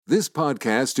This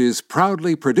podcast is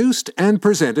proudly produced and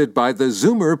presented by the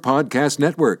Zoomer Podcast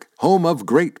Network, home of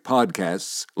great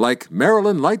podcasts like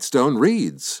Marilyn Lightstone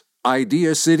Reads,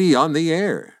 Idea City on the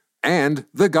Air, and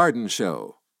The Garden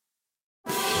Show.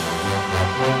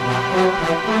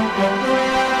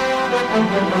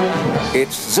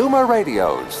 It's Zoomer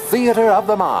Radio's Theater of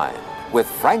the Mind with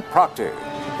Frank Proctor.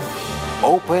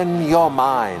 Open your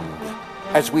mind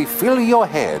as we fill your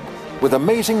head with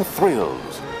amazing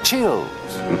thrills, chills,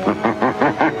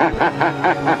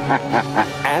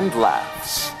 and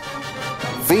laughs.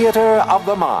 Theater of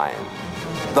the Mind.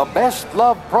 The best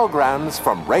love programs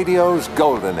from radio's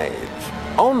golden age.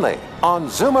 Only on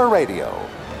Zoomer Radio.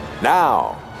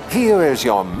 Now, here is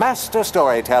your master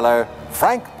storyteller,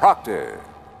 Frank Proctor.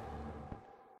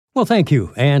 Well, thank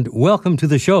you, and welcome to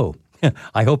the show.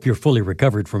 I hope you're fully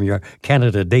recovered from your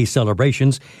Canada Day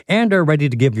celebrations and are ready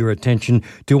to give your attention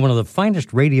to one of the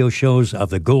finest radio shows of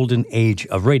the golden age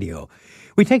of radio.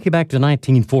 We take you back to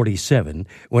 1947,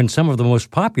 when some of the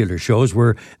most popular shows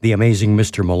were The Amazing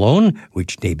Mr. Malone,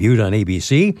 which debuted on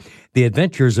ABC, The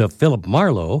Adventures of Philip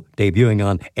Marlowe, debuting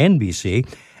on NBC,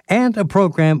 and a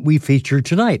program we feature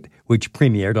tonight, which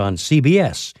premiered on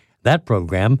CBS. That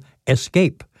program,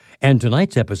 Escape. And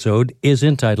tonight's episode is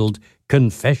entitled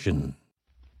Confession.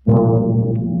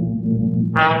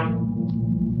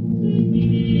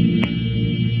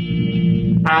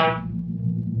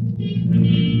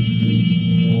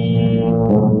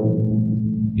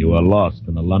 You are lost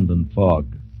in a London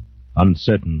fog,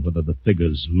 uncertain whether the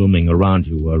figures looming around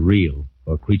you are real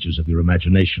or creatures of your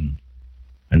imagination.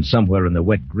 And somewhere in the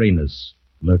wet grayness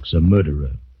lurks a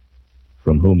murderer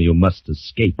from whom you must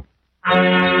escape.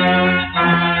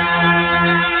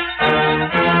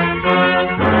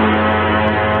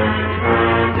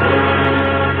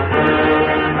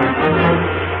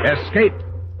 Escape,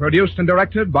 produced and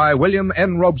directed by William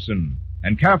N. Robeson,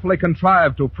 and carefully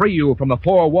contrived to free you from the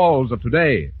four walls of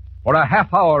today for a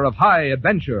half hour of high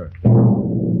adventure.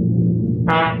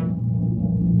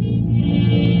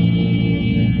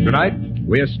 Tonight,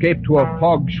 we escape to a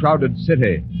fog-shrouded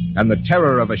city and the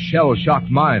terror of a shell-shocked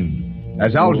mind,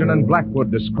 as Algernon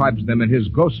Blackwood describes them in his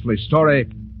ghostly story,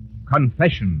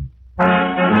 Confession.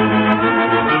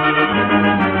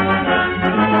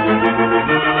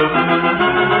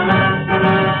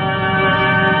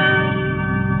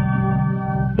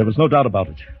 There was no doubt about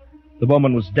it. The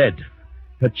woman was dead.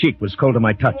 Her cheek was cold to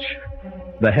my touch.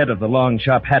 The head of the long,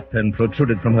 sharp hat pin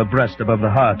protruded from her breast above the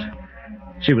heart.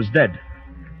 She was dead.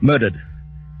 Murdered.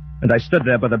 And I stood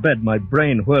there by the bed, my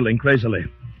brain whirling crazily.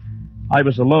 I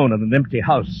was alone in an empty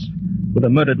house with a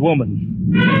murdered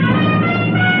woman.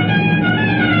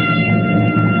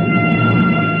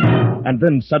 And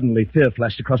then suddenly fear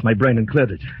flashed across my brain and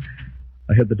cleared it.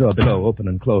 I heard the door below open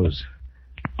and close.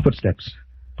 Footsteps.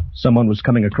 Someone was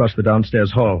coming across the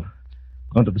downstairs hall,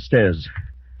 onto the stairs.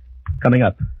 Coming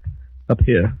up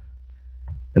here.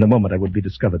 In a moment I would be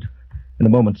discovered. In a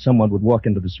moment someone would walk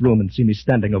into this room and see me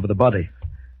standing over the body.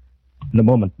 In a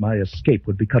moment my escape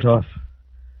would be cut off.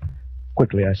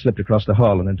 Quickly I slipped across the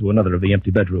hall and into another of the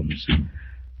empty bedrooms.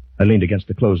 I leaned against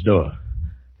the closed door,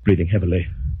 breathing heavily,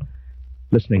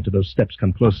 listening to those steps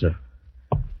come closer.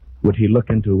 Would he look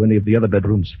into any of the other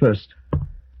bedrooms first?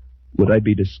 Would I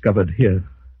be discovered here?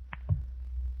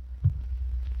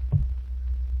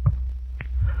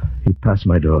 He passed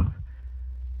my door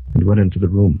and went into the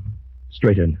room,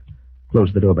 straight in,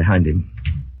 closed the door behind him.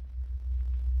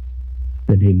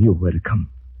 Then he knew where to come.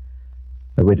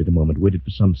 I waited a moment, waited for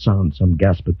some sound, some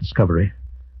gasp of discovery.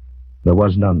 There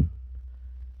was none.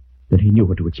 Then he knew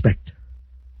what to expect.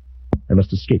 I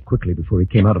must escape quickly before he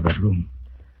came out of that room.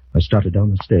 I started down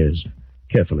the stairs,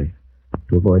 carefully,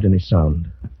 to avoid any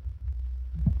sound.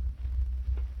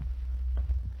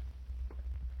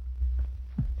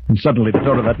 And suddenly the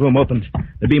door of that room opened.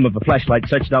 The beam of a flashlight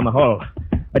searched down the hall.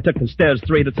 I took the stairs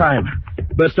 3 at a time,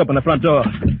 burst open the front door,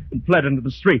 and fled into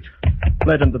the street,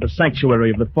 fled into the sanctuary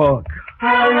of the fog.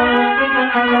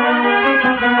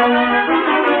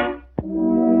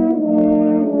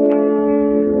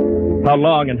 How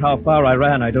long and how far I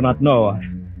ran, I do not know.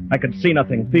 I could see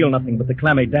nothing, feel nothing but the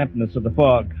clammy dampness of the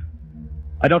fog.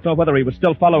 I don't know whether he was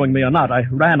still following me or not. I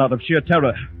ran out of sheer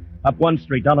terror, up one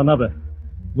street, down another,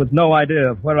 with no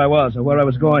idea of where I was or where I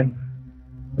was going.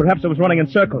 Perhaps I was running in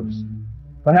circles.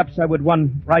 Perhaps I would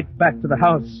run right back to the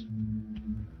house.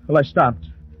 Well, I stopped.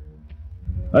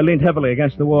 I leaned heavily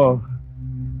against the wall.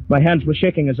 My hands were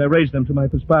shaking as I raised them to my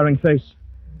perspiring face.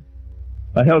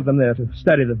 I held them there to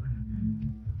steady them,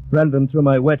 ran them through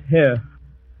my wet hair.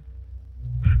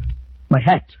 My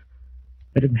hat.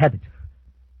 I didn't have it.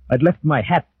 I'd left my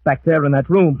hat back there in that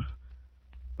room,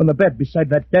 on the bed beside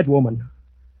that dead woman.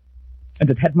 and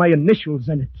it had my initials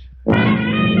in it.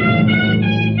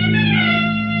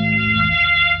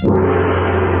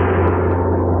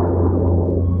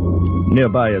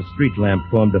 Nearby, a street lamp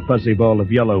formed a fuzzy ball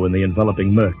of yellow in the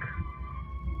enveloping murk.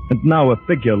 And now a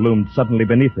figure loomed suddenly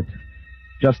beneath it,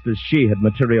 just as she had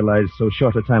materialized so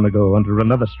short a time ago under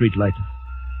another streetlight.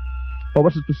 Or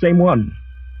was it the same one?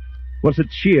 Was it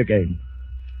she again?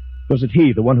 Was it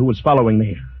he, the one who was following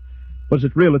me? Was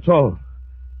it real at all?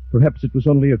 Perhaps it was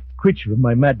only a creature of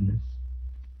my madness.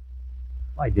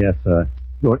 My dear sir,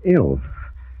 you're ill.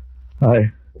 Oh,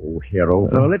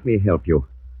 hero, let me help you.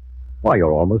 Why,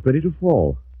 you're almost ready to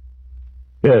fall.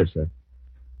 Yes, sir.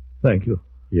 Thank you.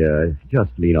 Yeah, just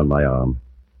lean on my arm.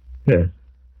 Yes.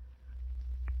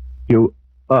 You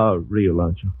are real,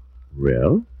 aren't you?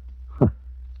 Real? Huh.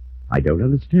 I don't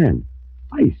understand.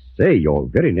 I say, you're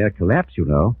very near collapse, you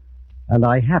know. And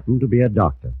I happen to be a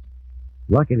doctor.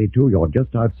 Luckily, too, you're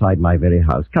just outside my very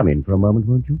house. Come in for a moment,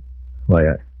 won't you? Why,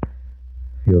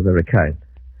 you're very kind.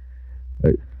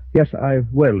 Yes, I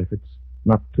will, if it's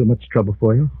not too much trouble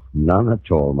for you. None at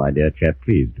all, my dear chap.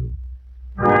 Please do.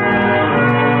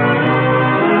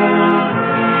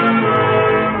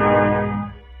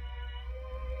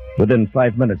 Within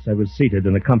 5 minutes, I was seated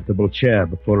in a comfortable chair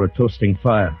before a toasting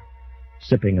fire,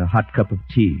 sipping a hot cup of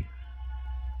tea.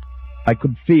 I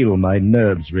could feel my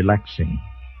nerves relaxing,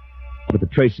 but the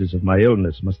traces of my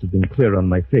illness must have been clear on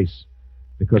my face,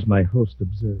 because my host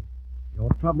observed.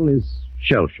 Your trouble is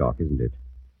shell shock, isn't it?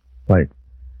 Why,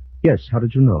 yes, how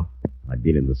did you know? I've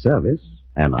been in the service,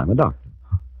 and I'm a doctor.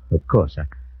 Of course,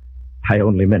 I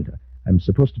only meant I'm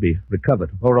supposed to be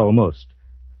recovered, or almost.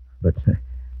 But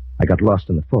I got lost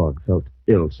in the fog, felt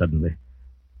ill suddenly.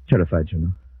 Terrified, you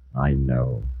know. I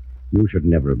know. You should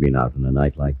never have been out on a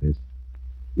night like this.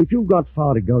 If you've got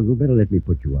far to go, you'd better let me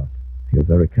put you up. You're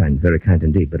very kind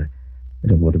indeed, but I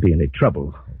don't want to be any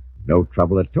trouble. No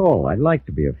trouble at all. I'd like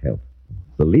to be of help.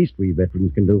 It's the least we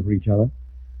veterans can do for each other.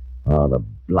 Oh, the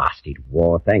blasted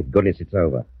war. Thank goodness it's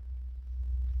over.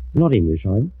 Not English,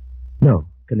 are you? No,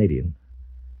 Canadian.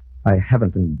 I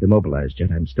haven't been demobilized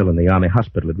yet. I'm still in the Army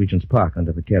Hospital at Regent's Park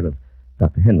under the care of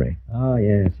Dr. Henry. Ah,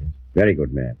 yes. Very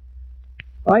good man.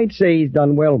 I'd say he's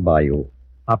done well by you.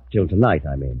 Up till tonight,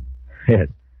 I mean. Yes.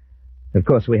 Of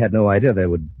course, we had no idea there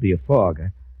would be a fog.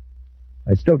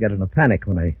 I still get in a panic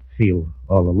when I feel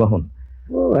all alone.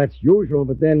 Well, that's usual,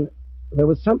 but then there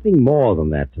was something more than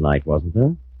that tonight, wasn't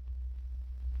there?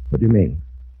 What do you mean?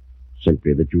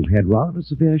 Simply that you've had rather a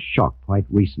severe shock quite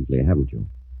recently, haven't you?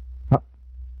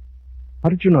 How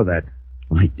did you know that?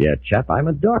 My dear chap, I'm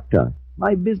a doctor.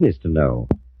 My business to know.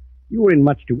 You were in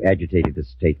much too agitated a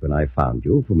state when I found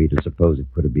you for me to suppose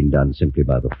it could have been done simply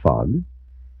by the fog.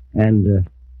 And,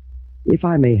 if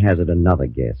I may hazard another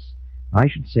guess, I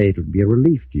should say it would be a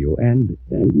relief to you and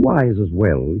wise as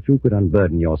well if you could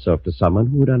unburden yourself to someone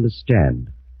who would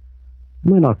understand.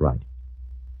 Am I not right?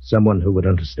 Someone who would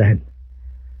understand.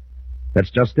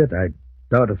 That's just it. I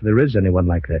doubt if there is anyone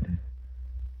like that.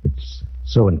 It's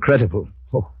so incredible.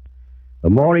 Oh, the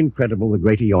more incredible, the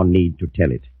greater your need to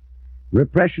tell it.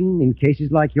 Repression in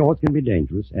cases like yours can be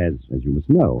dangerous, as you must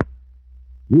know.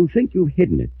 You think you've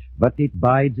hidden it, but it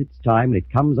bides its time and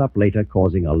it comes up later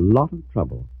causing a lot of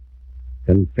trouble.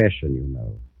 Confession, you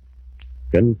know.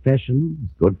 Confession is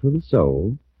good for the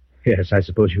soul. Yes, I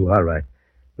suppose you are right.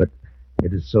 But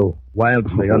it is so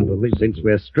wildly unbelievable. Since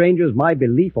we're strangers, my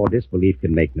belief or disbelief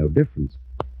can make no difference.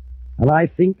 And I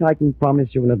think I can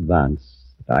promise you in advance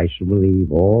that I shall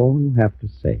believe all you have to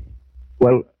say.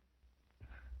 Well,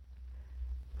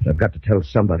 I've got to tell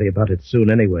somebody about it soon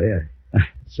anyway.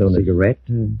 Cigarette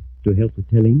to help with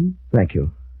telling? Thank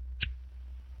you.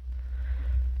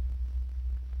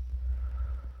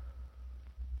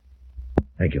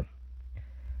 Thank you.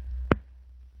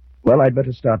 Well, I'd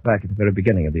better start back at the very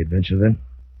beginning of the adventure, then.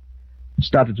 It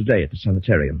started today at the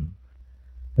sanitarium.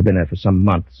 I've been there for some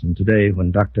months, and today,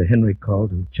 when Dr. Henry called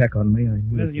to check on me, I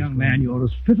knew... Well, young man, you're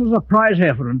as fit as a prize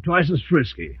heifer and twice as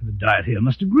frisky. The diet here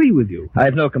must agree with you. I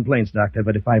have no complaints, Doctor,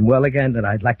 but if I'm well again, then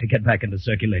I'd like to get back into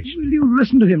circulation. Will you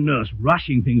listen to him, nurse,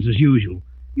 rushing things as usual?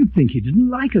 You'd think he didn't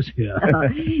like us here. Oh,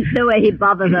 the way he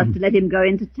bothers us to let him go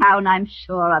into town, I'm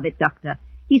sure of it, Doctor.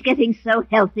 He's getting so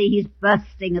healthy, he's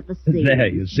bursting at the seams. There,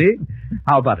 you see?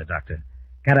 How about it, Doctor?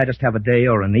 Can't I just have a day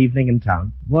or an evening in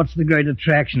town? What's the great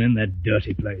attraction in that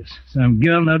dirty place? Some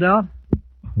girl, no doubt?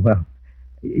 Well,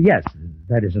 yes,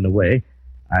 that is in a way.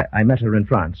 I met her in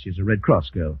France. She's a Red Cross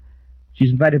girl.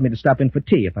 She's invited me to stop in for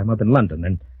tea if I'm up in London,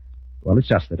 and, well, it's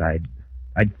just that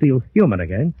I'd feel human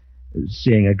again,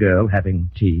 seeing a girl having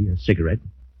tea, a cigarette,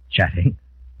 chatting.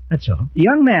 That's all.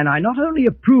 Young man, I not only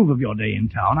approve of your day in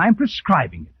town, I'm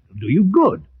prescribing it. It'll do you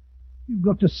good. You've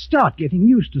got to start getting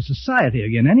used to society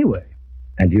again anyway.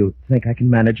 And you think I can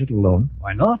manage it alone?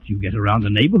 Why not? You get around the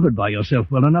neighborhood by yourself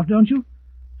well enough, don't you?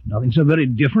 Nothing so very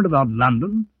different about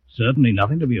London. Certainly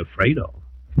nothing to be afraid of.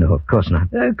 No, of course not.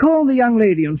 Call the young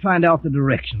lady and find out the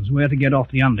directions, where to get off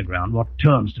the underground, what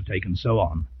turns to take, and so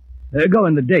on. Go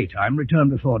in the daytime, return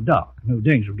before dark. No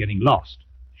danger of getting lost.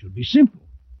 Should be simple.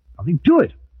 Nothing to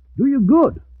it. Do you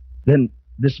good. Then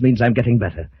this means I'm getting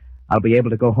better. I'll be able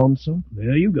to go home soon?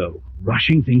 There you go.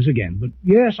 Rushing things again. But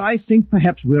yes, I think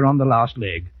perhaps we're on the last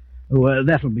leg. Oh,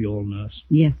 that'll be all, nurse.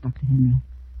 Yes, Dr. Henry.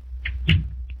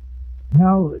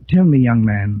 Now, tell me, young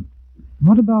man,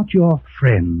 what about your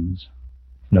friends?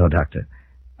 No, Doctor.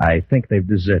 I think they've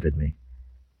deserted me.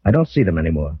 I don't see them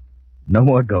anymore. No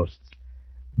more ghosts.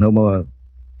 No more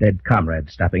dead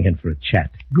comrades stopping in for a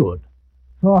chat. Good.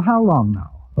 For how long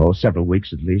now? Oh, several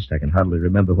weeks at least. I can hardly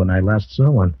remember when I last saw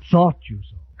one. Thought you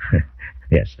saw.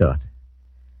 Yes, thought.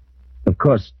 Of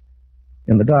course,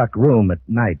 in the dark room at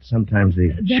night, sometimes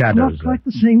the shadows... That's not quite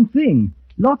the same thing.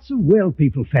 Lots of well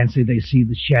people fancy they see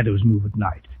the shadows move at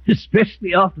night,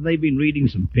 especially after they've been reading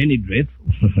some penny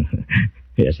dreadfuls.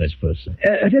 Yes, I suppose so.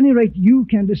 At any rate, you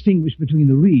can distinguish between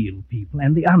the real people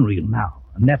and the unreal now,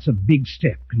 and that's a big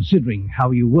step, considering how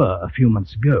you were a few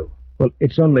months ago. Well,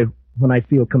 it's only when I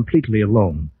feel completely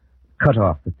alone, cut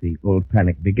off, that the old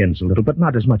panic begins a little, but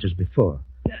not as much as before.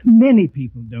 Many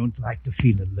people don't like to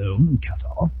feel alone and cut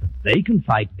off, but they can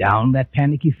fight down that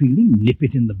panicky feeling, nip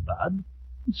it in the bud,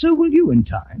 and so will you in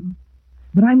time.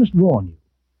 But I must warn you,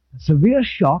 a severe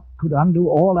shock could undo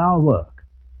all our work.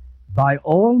 By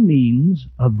all means,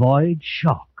 avoid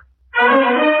shock.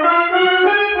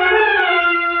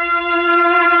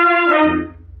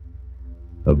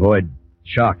 Avoid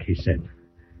shock, he said.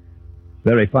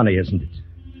 Very funny, isn't it?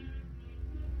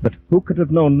 But who could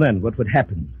have known then what would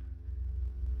happen?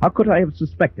 How could I have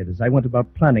suspected as I went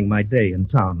about planning my day in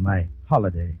town, my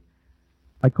holiday?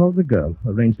 I called the girl,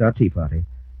 arranged our tea party.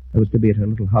 I was to be at her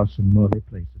little house in Morley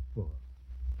Place at 4.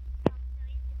 So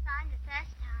it's the sign the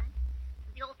first time.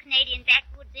 With your Canadian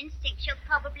backwoods instinct, she'll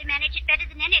probably manage it better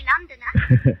than any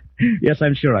Londoner. Yes,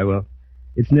 I'm sure I will.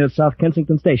 It's near South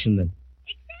Kensington Station, then.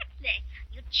 Exactly.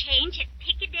 You change at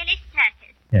Piccadilly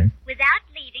Circus Yes? without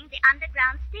leaving the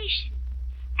underground station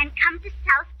and come to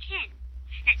South Ken.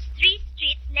 That's 3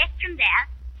 streets left from there,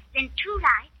 then 2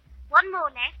 right, 1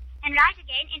 more left, and right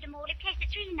again into Morley Place.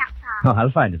 It's really not far. Oh, I'll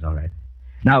find it, all right.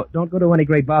 Now, don't go to any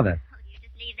great bother. Oh, you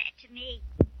just leave that to me.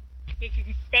 This is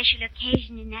a special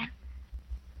occasion, you know.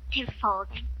 Till 4,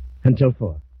 then. Until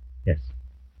 4. Yes.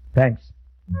 Thanks.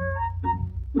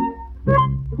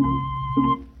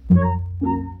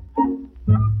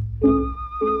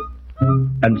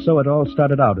 And so it all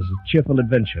started out as a cheerful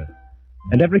adventure.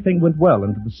 And everything went well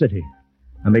into the city.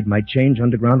 I made my change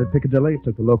underground at Piccadilly,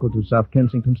 took the local to South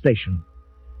Kensington Station.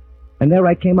 And there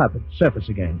I came up at the surface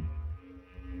again.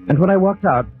 And when I walked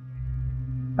out,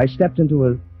 I stepped into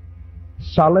a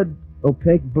solid,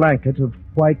 opaque blanket of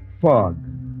white fog.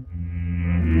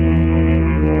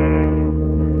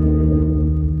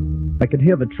 I could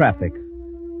hear the traffic,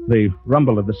 the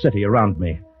rumble of the city around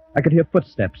me. I could hear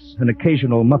footsteps, an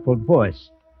occasional muffled voice.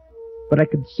 But I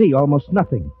could see almost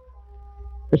nothing.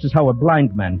 This is how a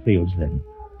blind man feels then.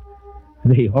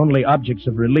 The only objects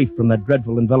of relief from that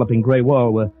dreadful enveloping gray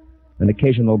wall were an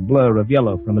occasional blur of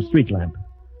yellow from a street lamp,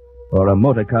 or a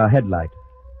motor car headlight,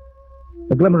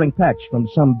 a glimmering patch from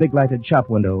some big lighted shop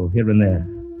window here and there,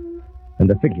 and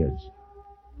the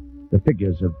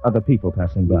figures of other people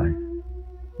passing by,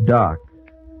 dark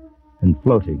and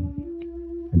floating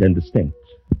and indistinct.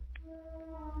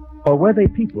 Or were they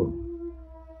people?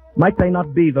 Might they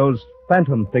not be those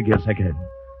phantom figures again,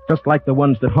 just like the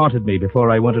ones that haunted me before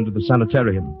I went into the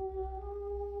sanitarium?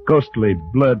 Ghostly,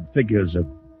 blurred figures of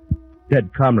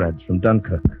dead comrades from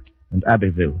Dunkirk and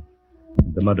Abbeville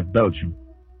and the mud of Belgium.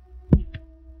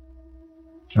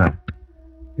 Ah,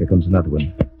 here comes another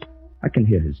one. I can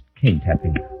hear his cane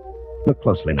tapping. Look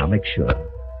closely now, make sure.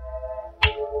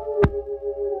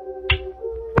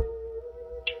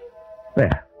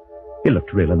 There. He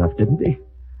looked real enough, didn't he?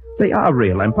 They are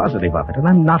real, I'm positive of it, and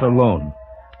I'm not alone.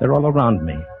 They're all around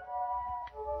me.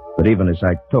 But even as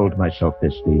I told myself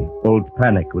this, the old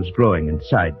panic was growing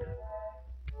inside.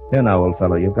 Here now, old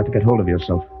fellow, you've got to get hold of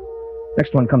yourself.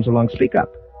 Next one comes along, speak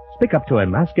up. Speak up to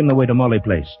him. Ask him the way to Morley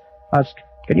Place. Ask,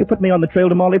 can you put me on the trail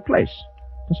to Morley Place?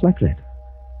 Just like that.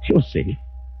 You'll see.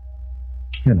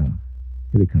 Here now.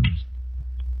 Here he comes.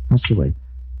 Ask the way.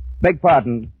 Beg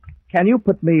pardon. Can you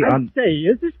put me on... I say,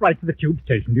 is this right to the tube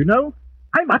station, do you know?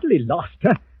 I'm utterly lost.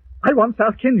 I want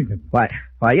South Kensington. Why,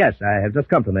 yes, I have just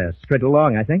come from there. Straight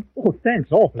along, I think. Oh,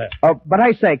 thanks awfully. Oh, but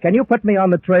I say, can you put me on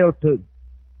the trail to...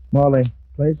 Morley,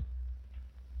 please.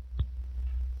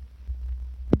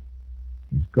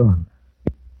 He's gone.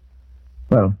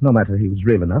 Well, no matter, he was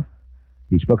real enough.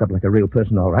 He spoke up like a real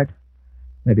person, all right.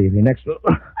 Maybe the next...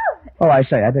 Oh, I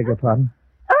say, I beg your pardon.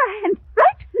 Oh, I'm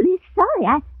frightfully sorry.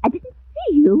 I didn't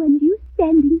see you and you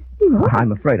standing still.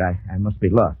 I'm afraid I must be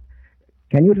lost.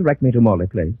 Can you direct me to Morley,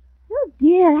 please? Oh,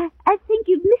 dear, I think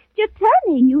you've missed your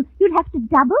turning. You'd have to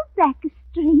double back a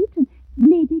street and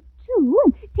maybe two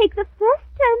and take the first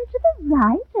turn to the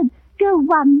right and go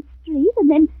one street and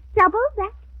then double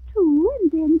back two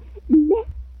and then left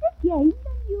again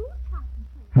and you'll come.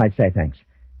 I'd say thanks.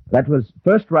 That was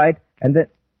first right and then...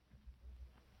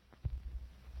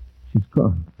 She's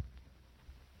gone.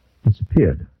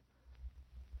 Disappeared.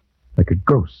 Like a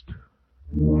ghost.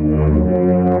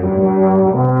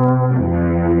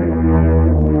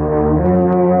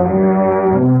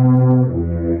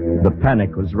 The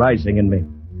panic was rising in me.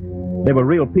 They were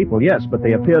real people, yes, but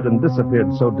they appeared and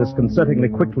disappeared so disconcertingly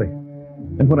quickly.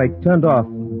 And when I turned off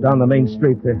down the main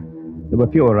street, there were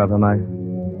fewer of them. I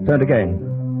turned again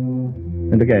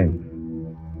and again.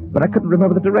 But I couldn't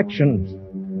remember the directions.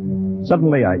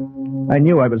 Suddenly, I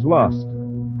knew I was lost.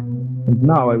 And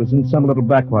now I was in some little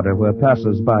backwater where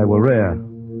passers-by were rare,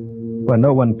 where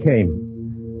no one came,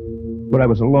 where I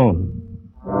was alone.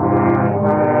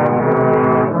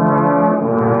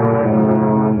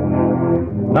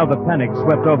 Now the panic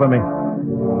swept over me.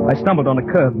 I stumbled on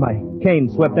a curb. My cane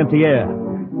swept empty air.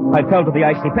 I fell to the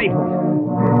icy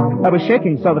pavement. I was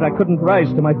shaking so that I couldn't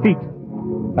rise to my feet.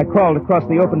 I crawled across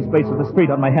the open space of the street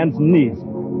on my hands and knees.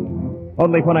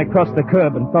 Only when I crossed the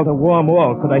curb and felt a warm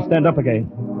wall could I stand up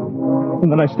again.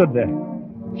 And then I stood there,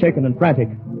 shaken and frantic.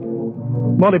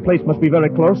 Morley Place must be very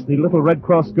close, the little Red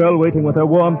Cross girl waiting with her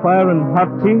warm fire and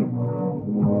hot tea.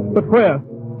 But where?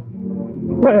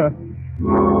 Where?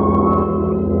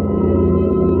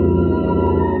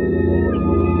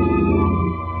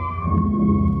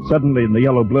 Suddenly, in the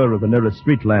yellow blur of the nearest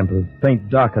street lamp, a faint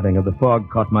darkening of the fog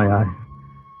caught my eye.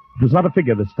 It was not a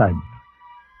figure this time.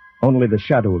 Only the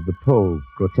shadow of the pole,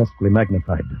 grotesquely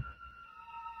magnified.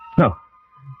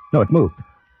 No, it moved.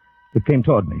 It came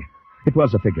toward me. It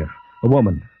was a figure, a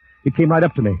woman. It came right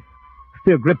up to me.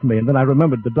 Fear gripped me, and then I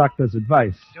remembered the doctor's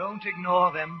advice. Don't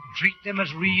ignore them. Treat them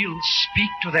as real. Speak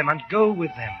to them and go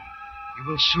with them. You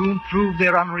will soon prove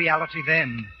their unreality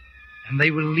then, and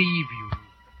they will leave you.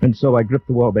 And so I gripped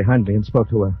the wall behind me and spoke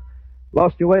to her.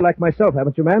 Lost your way like myself,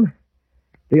 haven't you, ma'am?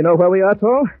 Do you know where we are, at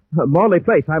all? Morley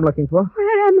Place I'm looking for.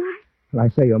 Where am I? Well, I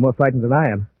say you're more frightened than I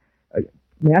am.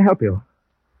 May I help you?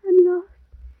 I'm lost.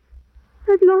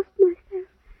 I've lost myself.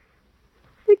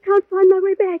 I can't find my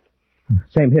way back.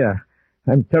 Same here.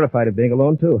 I'm terrified of being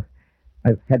alone, too.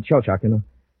 I've had shell shock, you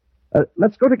know.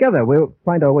 Let's go together. We'll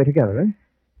find our way together, eh?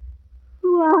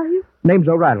 Who are you? Name's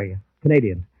O'Reilly,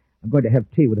 Canadian. I'm going to have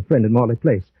tea with a friend in Morley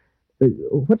Place.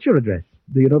 What's your address?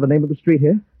 Do you know the name of the street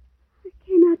here? I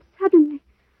came out suddenly,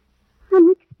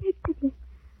 unexpectedly.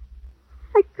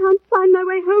 I can't find my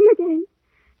way home again.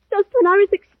 Just when I was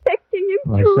expecting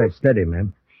him to... I say, steady,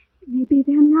 ma'am. He may be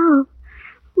there now,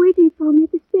 waiting for me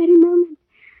at this very moment,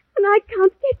 and I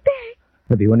can't get back.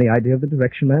 Have you any idea of the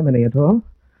direction, ma'am? Any at all?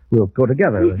 We'll go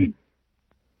together. Listen.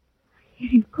 I hear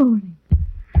him calling.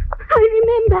 I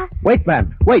remember. Wait,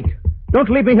 ma'am. Wait. Don't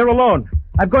leave me here alone.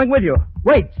 I'm going with you.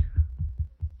 Wait.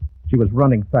 She was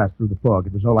running fast through the fog.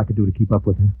 It was all I could do to keep up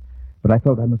with her. But I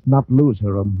felt I must not lose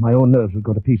her or my own nerves would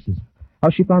go to pieces. How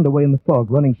she found her way in the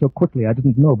fog, running so quickly, I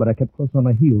didn't know, but I kept close on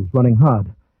my heels, running hard.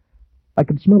 I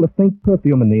could smell a faint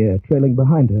perfume in the air, trailing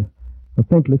behind her. A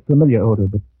faintly familiar odor,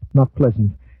 but not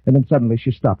pleasant. And then suddenly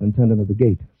she stopped and turned into the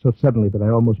gate, so suddenly that I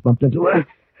almost bumped into her.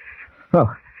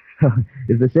 Oh,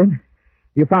 is this in?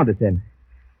 You found it then.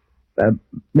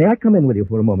 May I come in with you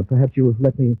for a moment? Perhaps you'll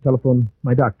let me telephone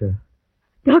my doctor.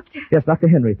 Doctor? Yes, Dr.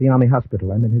 Henry at the Army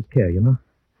Hospital. I'm in his care, you know.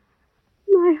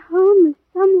 My home is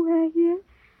somewhere here.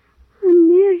 I'm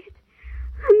near it.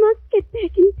 I must get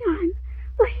back in time.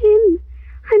 For him.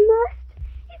 I must.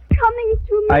 He's coming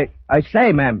to me. I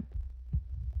say, ma'am.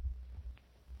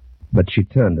 But she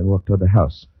turned and walked toward the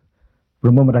house. For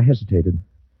a moment I hesitated.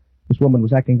 This woman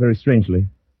was acting very strangely.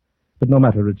 But no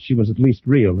matter, she was at least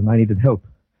real, and I needed help.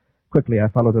 Quickly, I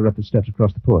followed her up the steps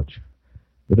across the porch.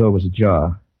 The door was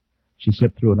ajar. She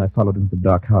slipped through, and I followed into the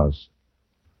dark house.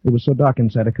 It was so dark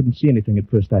inside, I couldn't see anything at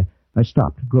first. I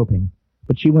stopped, groping.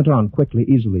 But she went on quickly,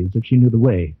 easily, as if she knew the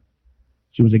way.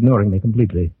 She was ignoring me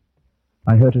completely.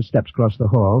 I heard her steps cross the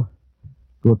hall,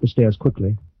 go up the stairs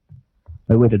quickly.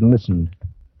 I waited and listened.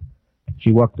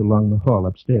 She walked along the hall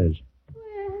upstairs.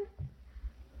 Where?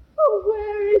 Oh,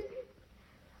 where is it?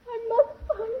 I must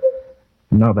find it.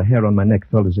 And now the hair on my neck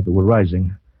felt as if it were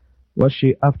rising. Was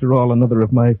she, after all, another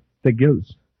of my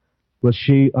figures? Was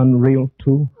she unreal,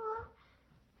 too?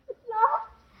 At last,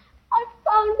 I've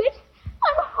found it.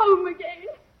 I'm home again.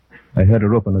 I heard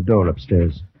her open the door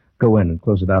upstairs, go in and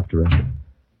close it after her.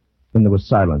 Then there was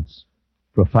silence,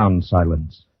 profound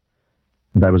silence,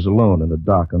 and I was alone in a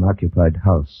dark, unoccupied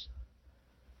house.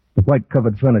 The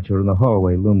white-covered furniture in the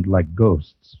hallway loomed like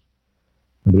ghosts,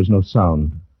 and there was no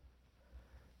sound.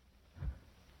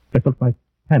 I felt my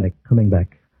panic coming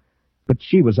back, but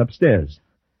she was upstairs,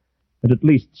 and at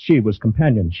least she was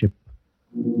companionship.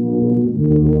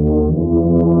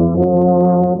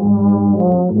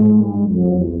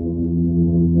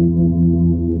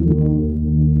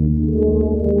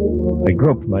 I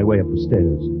groped my way up the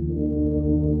stairs,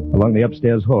 along the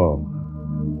upstairs hall.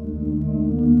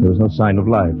 There was no sign of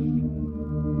life.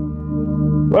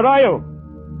 Where are you?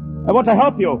 I want to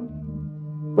help you.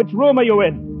 Which room are you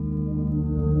in?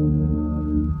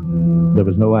 There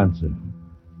was no answer.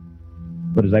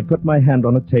 But as I put my hand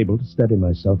on a table to steady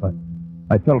myself,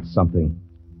 I felt something.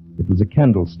 It was a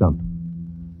candle stump.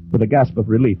 With a gasp of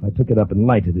relief, I took it up and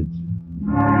lighted it.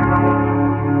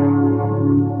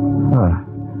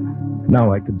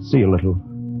 Now I could see a little.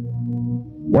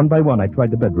 One by one, I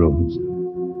tried the bedrooms.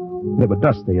 They were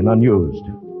dusty and unused.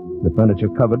 The furniture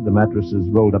covered, the mattresses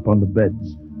rolled up on the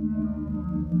beds.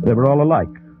 They were all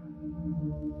alike.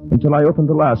 Until I opened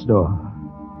the last door.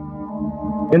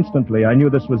 Instantly, I knew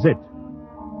this was it.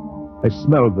 I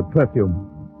smelled the perfume.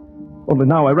 Only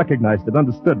now I recognized it,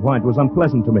 understood why it was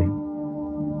unpleasant to me.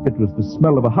 It was the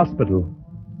smell of a hospital,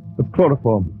 of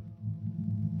chloroform.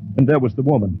 And there was the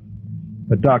woman,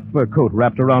 her dark fur coat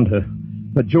wrapped around her,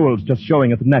 her jewels just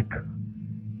showing at the neck.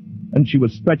 And she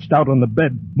was stretched out on the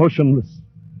bed, motionless.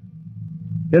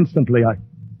 Instantly, I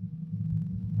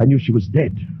knew she was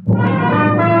dead.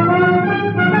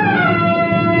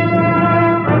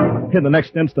 In the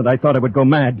next instant, I thought I would go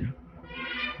mad.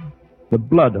 The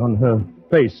blood on her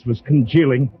face was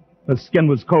congealing. Her skin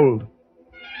was cold.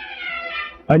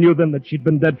 I knew then that she'd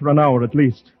been dead for an hour at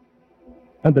least,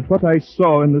 and that what I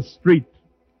saw in the street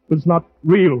was not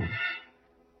real.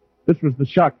 This was the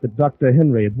shock that Dr.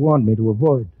 Henry had warned me to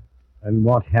avoid. And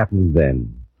what happened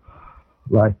then?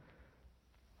 Well,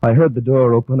 I heard the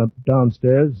door open up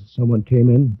downstairs. Someone came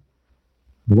in.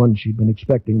 The one she'd been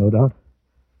expecting, no doubt.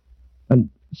 And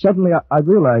suddenly I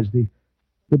realized the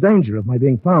danger of my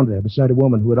being found there beside a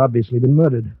woman who had obviously been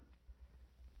murdered.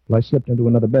 Well, I slipped into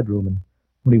another bedroom, and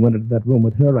when he went into that room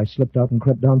with her, I slipped out and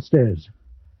crept downstairs.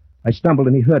 I stumbled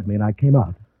and he heard me, and I came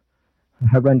out.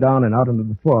 I ran down and out into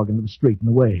the fog, into the street and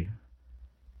away.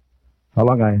 How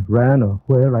long I ran or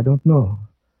where, I don't know.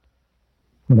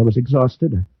 When I was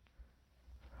exhausted,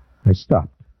 I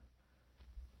stopped.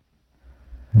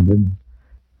 And then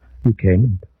you came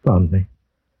and found me.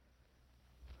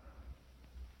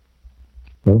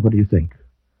 Well, what do you think?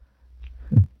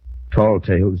 Tall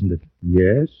tale, isn't it?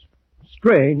 Yes.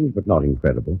 Strange, but not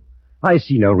incredible. I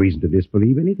see no reason to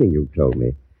disbelieve anything you've told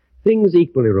me. Things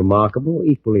equally remarkable,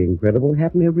 equally incredible,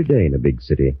 happen every day in a big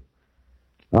city.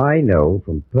 I know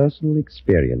from personal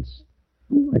experience.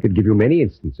 I could give you many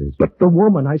instances. But the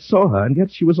woman, I saw her, and yet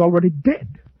she was already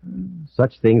dead.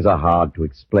 Such things are hard to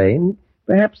explain,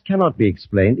 perhaps cannot be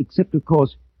explained, except, of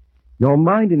course, your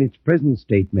mind in its present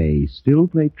state may still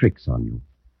play tricks on you.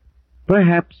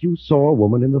 Perhaps you saw a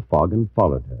woman in the fog and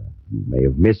followed her. You may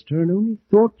have missed her and only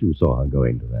thought you saw her go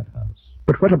into that house.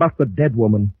 But what about the dead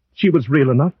woman? She was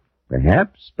real enough.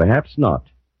 Perhaps, perhaps not.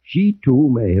 She, too,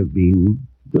 may have been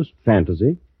just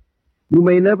fantasy. You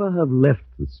may never have left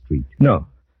the street. No,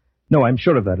 I'm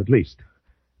sure of that, at least.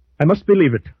 I must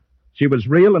believe it. She was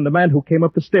real, and the man who came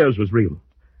up the stairs was real.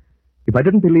 If I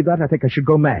didn't believe that, I think I should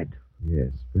go mad.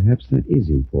 Yes, perhaps that is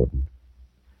important.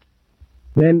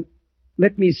 Then,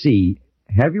 let me see.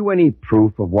 Have you any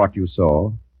proof of what you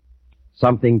saw?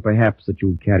 Something, perhaps, that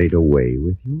you carried away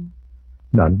with you?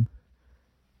 None.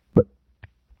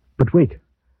 But wait.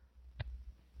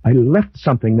 I left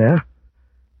something there.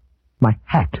 My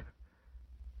hat.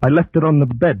 I left it on the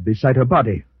bed beside her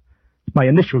body. My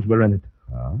initials were in it.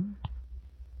 Ah?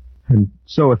 And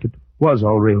so if it was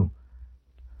all real,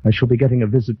 I shall be getting a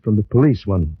visit from the police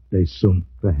one day soon.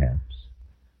 Perhaps.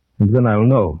 And then I'll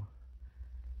know.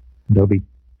 And I'll be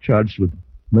charged with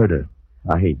murder.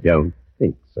 I don't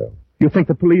think so. You think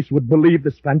the police would believe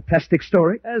this fantastic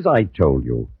story? As I told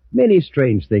you, many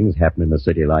strange things happen in a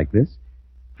city like this.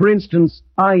 For instance,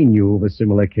 I knew of a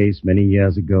similar case many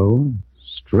years ago.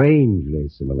 Strangely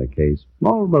similar case.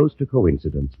 Almost a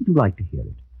coincidence. Would you like to hear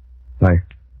it?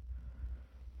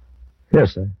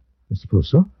 Yes, I suppose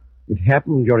so. It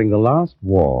happened during the last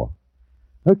war.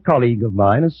 A colleague of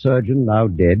mine, a surgeon now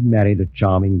dead, married a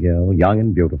charming girl, young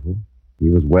and beautiful. He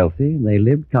was wealthy, and they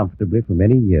lived comfortably for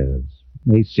many years.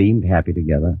 They seemed happy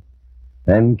together.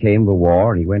 Then came the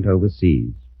war, and he went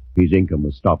overseas. His income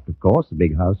was stopped, of course. The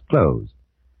big house closed.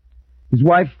 His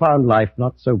wife found life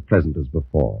not so pleasant as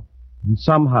before, and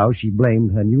somehow she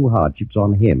blamed her new hardships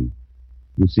on him.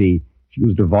 You see, she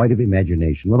was devoid of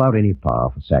imagination, without any power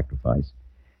for sacrifice.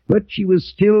 But she was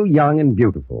still young and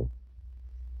beautiful.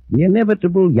 The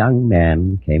inevitable young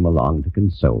man came along to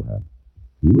console her.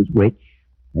 He was rich.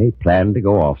 They planned to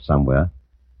go off somewhere.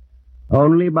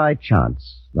 Only by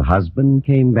chance, the husband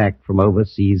came back from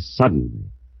overseas suddenly.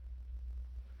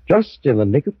 Just in the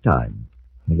nick of time.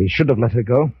 Well, he should have let her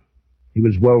go. He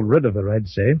was well rid of her, I'd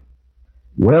say.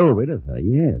 Well rid of her,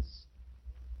 yes.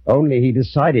 Only he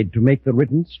decided to make the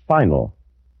riddance final.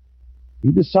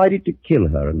 He decided to kill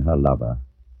her and her lover.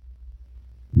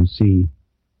 You see,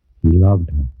 he loved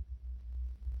her.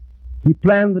 He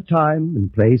planned the time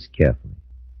and place carefully.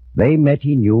 They met,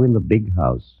 he knew, in the big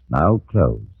house, now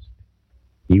closed.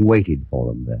 He waited for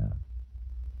them there.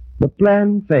 The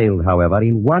plan failed, however,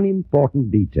 in one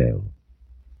important detail.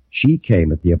 She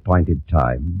came at the appointed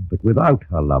time, but without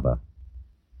her lover.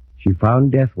 She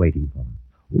found death waiting for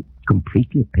her. Oh,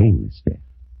 completely painless death.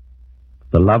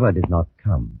 The lover did not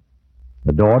come.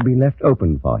 The door had been left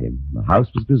open for him. The house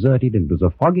was deserted, and it was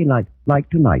a foggy night like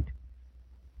tonight.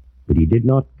 But he did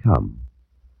not come.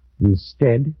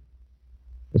 Instead,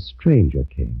 a stranger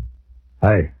came.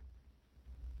 Hi.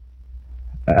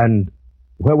 And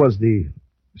where was the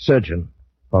surgeon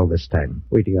all this time?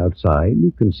 Waiting outside,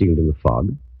 concealed in the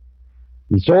fog.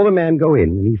 He saw the man go in,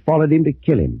 and he followed him to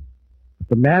kill him. But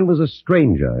the man was a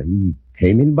stranger. He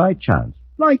came in by chance,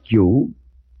 like you,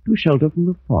 to shelter from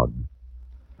the fog.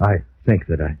 I think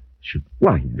that I should...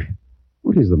 Why,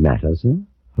 what is the matter, sir?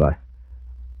 Why,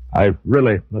 I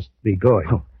really must be going.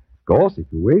 Oh, of course, if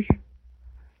you wish.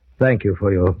 Thank you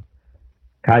for your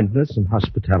kindness and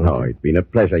hospitality. Oh, it's been a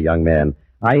pleasure, young man.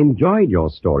 I enjoyed your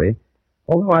story,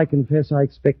 although I confess I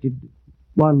expected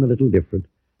one a little different.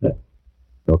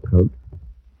 Your coat.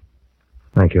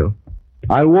 Thank you.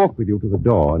 I'll walk with you to the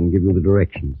door and give you the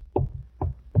directions.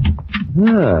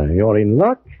 You're in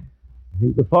luck. I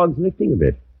think the fog's lifting a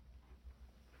bit.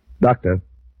 Doctor,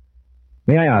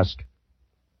 may I ask,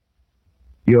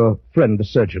 your friend, the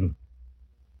surgeon,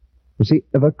 was he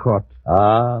ever caught?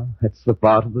 Ah, that's the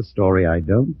part of the story I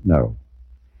don't know.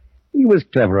 He was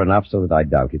clever enough so that I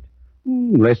doubt it.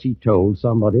 Unless he told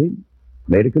somebody,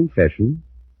 made a confession.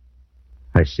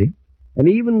 I see. And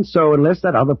even so, unless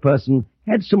that other person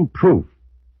had some proof.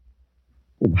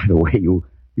 Oh, by the way, you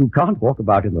can't walk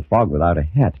about in the fog without a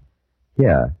hat.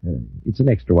 Here, it's an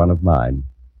extra one of mine.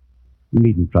 You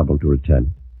needn't trouble to return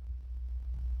it.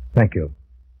 Thank you.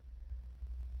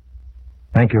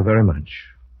 Thank you very much.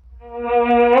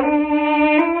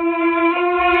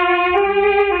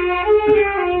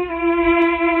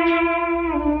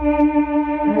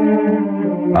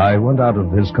 I went out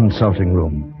of his consulting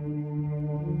room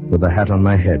with a hat on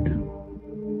my head.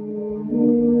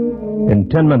 In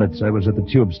 10 minutes, I was at the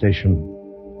tube station.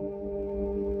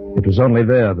 It was only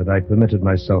there that I permitted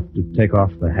myself to take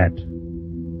off the hat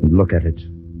and look at it.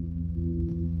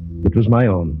 It was my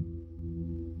own.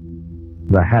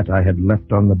 The hat I had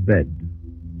left on the bed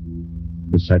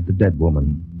beside the dead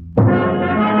woman.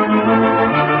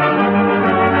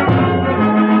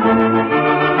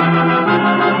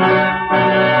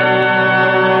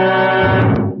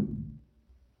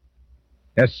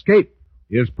 Escape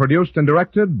is produced and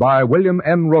directed by William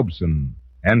N. Robeson,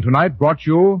 and tonight brought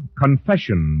you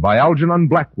Confession by Algernon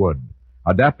Blackwood,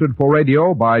 adapted for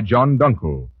radio by John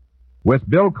Dunkel, with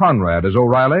Bill Conrad as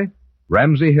O'Reilly,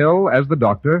 Ramsey Hill as the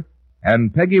doctor,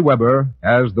 and Peggy Weber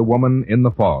as the woman in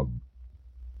the fog.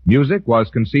 Music was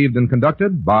conceived and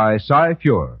conducted by Cy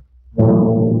Feuer.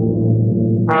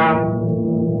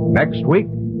 Next week...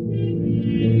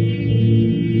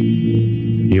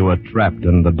 You were trapped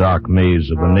in the dark maze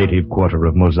of the native quarter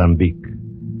of Mozambique.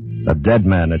 A dead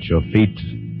man at your feet,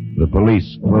 the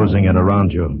police closing in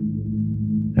around you.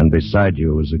 And beside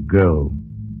you is a girl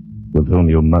with whom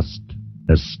you must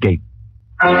escape.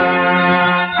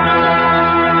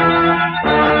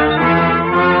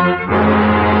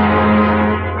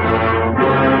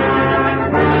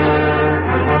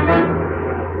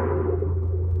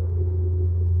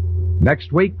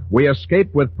 Next week, we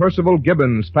escape with Percival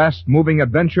Gibbons' fast-moving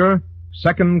adventure,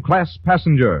 Second Class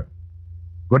Passenger.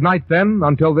 Good night, then,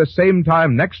 until this same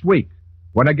time next week,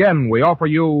 when again we offer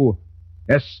you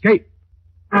Escape.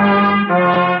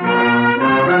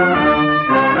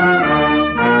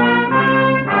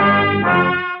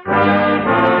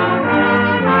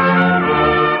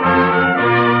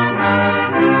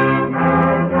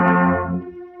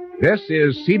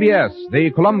 is CBS,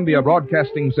 the Columbia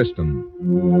Broadcasting System.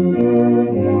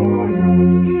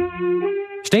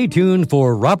 Stay tuned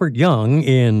for Robert Young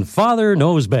in Father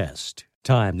Knows Best.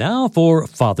 Time now for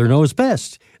Father Knows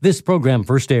Best. This program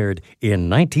first aired in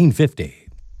 1950.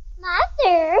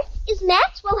 Mother, is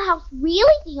Maxwell House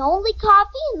really the only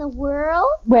coffee in the world?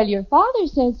 Well, your father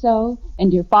says so,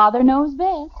 and your father knows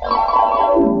best.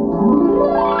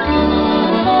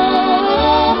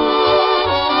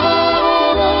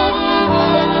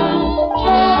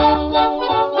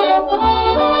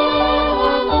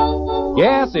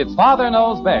 Yes, it's Father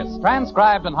Knows Best,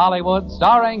 transcribed in Hollywood,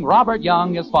 starring Robert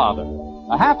Young as father.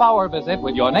 A half-hour visit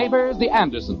with your neighbors, the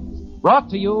Andersons. Brought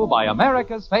to you by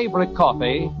America's favorite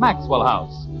coffee, Maxwell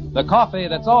House. The coffee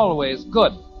that's always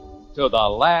good to the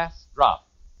last drop.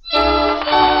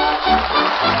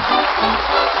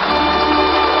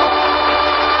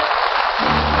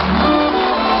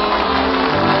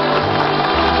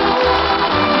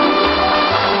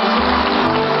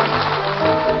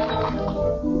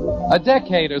 A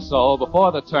decade or so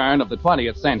before the turn of the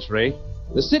 20th century,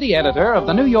 the city editor of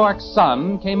the New York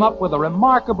Sun came up with a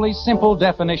remarkably simple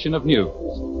definition of news.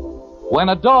 When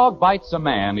a dog bites a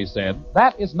man, he said,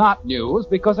 that is not news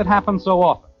because it happens so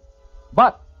often.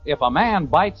 But if a man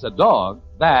bites a dog,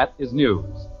 that is news.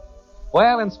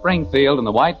 Well, in Springfield, in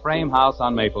the white frame house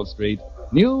on Maple Street,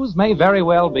 news may very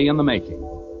well be in the making.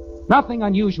 Nothing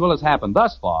unusual has happened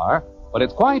thus far, but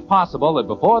it's quite possible that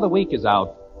before the week is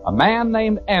out, a man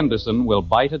named Anderson will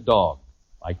bite a dog.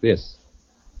 Like this.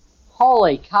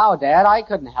 Holy cow, Dad, I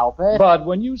couldn't help it. Bud,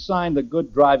 when you signed the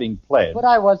good driving pledge... But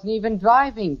I wasn't even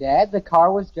driving, Dad. The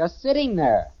car was just sitting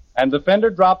there. And the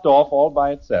fender dropped off all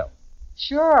by itself.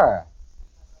 Sure.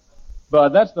 Bud,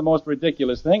 that's the most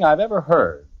ridiculous thing I've ever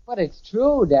heard. But it's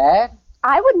true, Dad.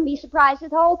 I wouldn't be surprised if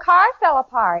the whole car fell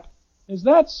apart. Is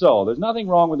that so? There's nothing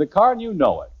wrong with the car, and you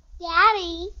know it.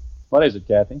 Daddy, What is it,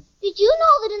 Kathy? did you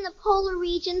know that in the polar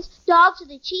regions, dogs are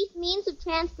the chief means of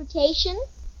transportation?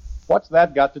 What's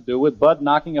that got to do with Bud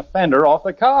knocking a fender off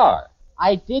the car?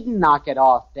 I didn't knock it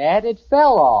off, Dad. It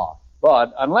fell off.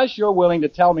 Bud, unless you're willing to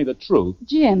tell me the truth...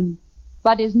 Jim,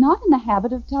 Bud is not in the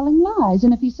habit of telling lies,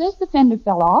 and if he says the fender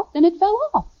fell off, then it fell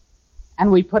off.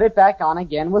 And we put it back on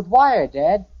again with wire,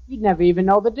 Dad. You'd never even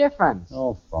know the difference.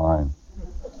 Oh, fine.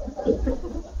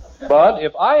 Bud,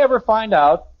 if I ever find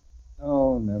out...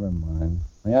 Oh, never mind.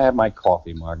 May I have my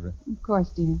coffee, Margaret? Of course,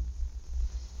 dear.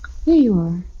 Here you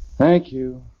are. Thank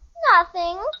you.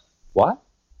 Nothing. What?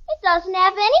 It doesn't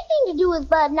have anything to do with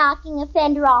Bud knocking a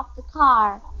fender off the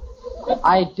car.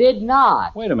 I did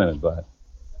not. Wait a minute, Bud.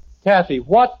 Kathy,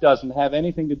 what doesn't have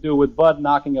anything to do with Bud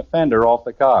knocking a fender off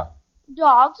the car?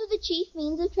 Dogs are the chief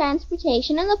means of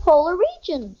transportation in the polar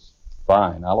regions.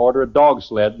 Fine. I'll order a dog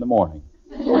sled in the morning.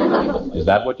 Is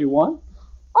that what you want?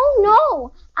 Oh,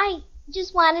 no. I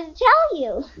just wanted to tell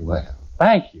you. Well,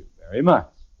 thank you very much.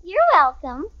 You're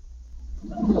welcome.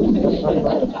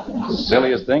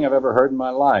 Silliest thing I've ever heard in my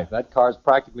life. That car's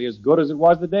practically as good as it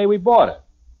was the day we bought it.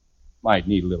 Might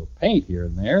need a little paint here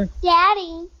and there.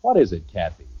 Daddy, What is it,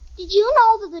 Kathy? did you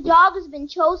know that the dog has been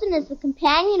chosen as the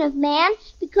companion of man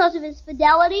because of his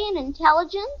fidelity and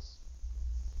intelligence?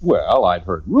 Well, I'd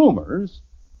heard rumors,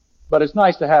 but it's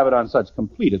nice to have it on such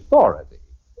complete authority.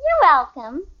 You're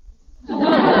welcome.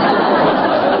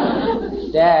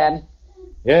 Dad,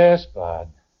 Yes, Bud.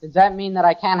 does that mean that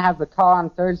I can't have the car on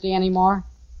Thursday anymore?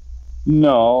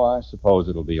 No, I suppose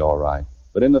it'll be all right.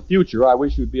 But in the future, I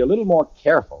wish you'd be a little more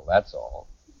careful, that's all.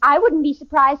 I wouldn't be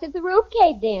surprised if the roof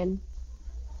caved in.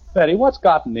 Betty, what's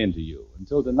gotten into you?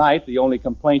 Until tonight, the only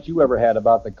complaint you ever had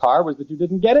about the car was that you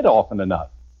didn't get it often enough.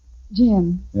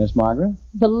 Jim, Yes, Margaret?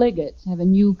 the Liggetts have a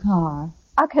new car.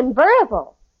 A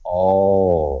convertible.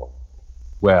 Oh.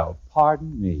 Well,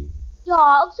 pardon me.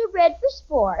 Dogs are bred for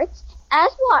sports,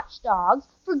 as watchdogs,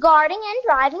 for guarding and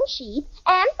driving sheep,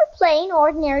 and for plain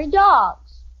ordinary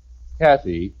dogs.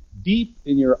 Kathy, deep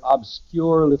in your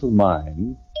obscure little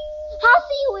mind, How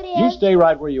see you it you is? stay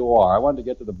right where you are. I want to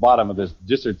get to the bottom of this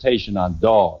dissertation on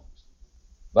dogs.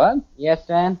 Bud, Yes,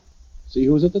 Dad? see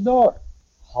who's at the door.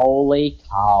 Holy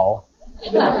cow.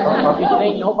 You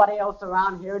think nobody else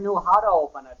around here knew how to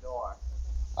open a door?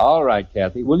 All right,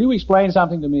 Kathy. Will you explain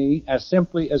something to me as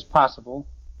simply as possible?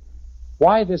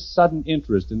 Why this sudden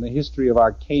interest in the history of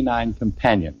our canine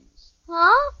companions?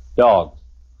 Huh? Dogs.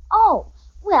 Oh,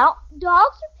 well,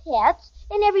 dogs are pets,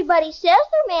 and everybody says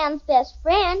they're man's best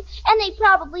friend, and they'd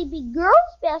probably be girls'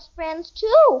 best friends,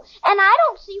 too. And I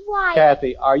don't see why...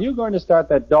 Kathy, are you going to start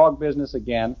that dog business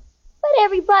again? But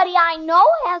everybody I know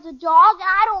has a dog, and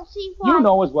I don't see why... You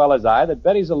know as well as I that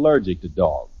Betty's allergic to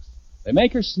dogs. They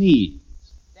make her sneeze.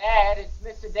 Dad, it's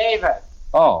Mr. Davis.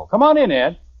 Oh, come on in,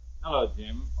 Ed. Hello,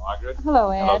 Jim. Margaret.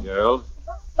 Hello, Ed. Hello, girls.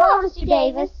 Hello, Mr.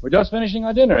 Davis. We're just finishing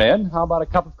our dinner, Ed. How about a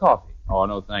cup of coffee? Oh,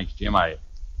 no, thanks, Jim. I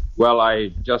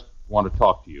just want to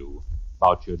talk to you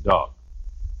about your dog.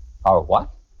 Our what?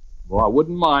 Well, I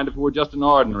wouldn't mind if it were just an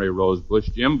ordinary rose bush,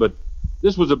 Jim, but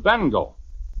this was a Bengal.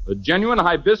 A genuine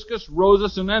Hibiscus rosa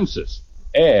sinensis.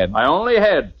 Ed. I only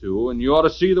had two, and you ought to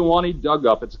see the one he dug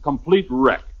up. It's a complete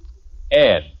wreck.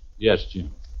 Ed. Yes,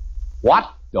 Jim.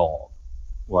 What dog?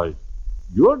 Why,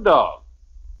 your dog.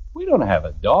 We don't have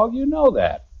a dog. You know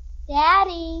that.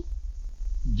 Daddy.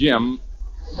 Jim,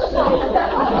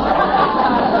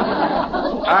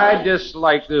 I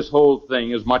dislike this whole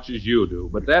thing as much as you do,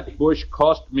 but that bush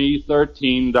cost me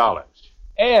 $13.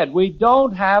 Ed, we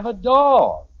don't have a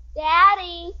dog.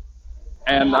 Daddy.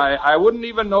 And I wouldn't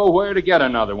even know where to get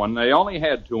another one. They only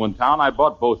had two in town. I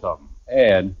bought both of them.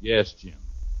 Ed. Yes, Jim.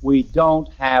 We don't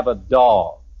have a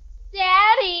dog.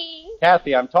 Daddy.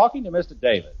 Kathy, I'm talking to Mr.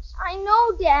 Davis. I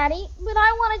know, Daddy, but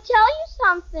I want to tell you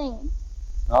something.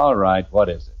 All right, what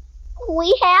is it?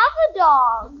 We have a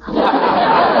dog.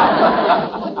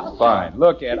 Fine.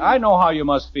 Look, Ed, I know how you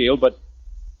must feel, but...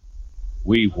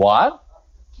 We what?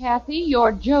 Kathy,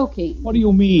 you're joking. What do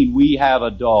you mean, we have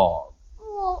a dog?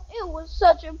 Well, it was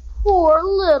such a poor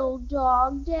little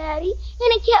dog, Daddy, and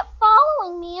it kept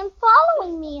following me and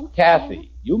following me. And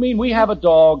Kathy, you mean we have a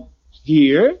dog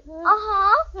here?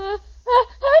 Uh-huh.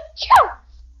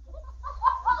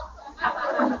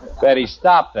 Betty,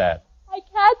 stop that. I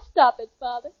can't stop it,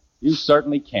 Father. You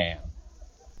certainly can.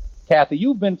 Kathy,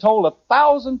 you've been told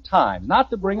 1,000 times not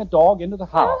to bring a dog into the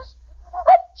house.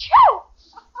 Achoo!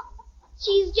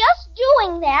 She's just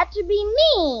doing that to be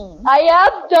mean. I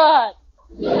am done.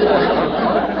 She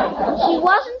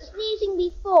wasn't sneezing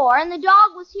before, and the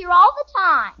dog was here all the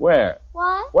time. Where?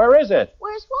 What? Where is it?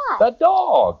 Where's what? The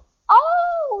dog.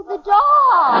 Oh, the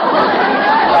dog.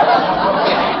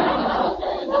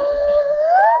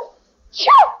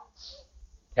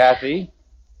 Kathy,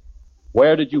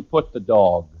 where did you put the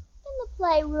dog? In the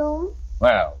playroom.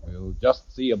 Well, we'll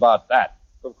just see about that.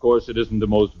 Of course, it isn't the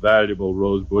most valuable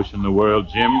rose bush in the world,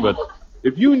 Jim, but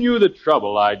if you knew the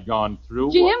trouble I'd gone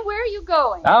through... Jim, where are you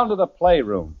going? Down to the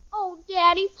playroom. Oh,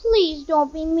 Daddy, please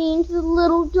don't be mean to the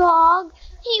little dog.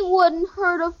 He wouldn't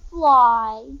hurt a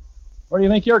fly. Where do you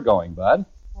think you're going, Bud?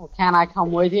 Oh, can I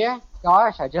come with you?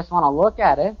 Gosh, I just want to look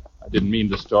at it. I didn't mean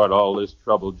to start all this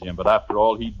trouble, Jim, but after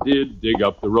all, he did dig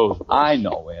up the rose bush. I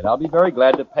know, Ed. I'll be very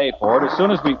glad to pay for it as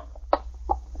soon as we...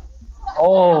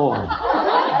 Oh,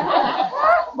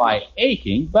 my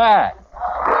aching back.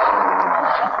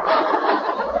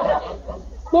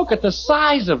 Look at the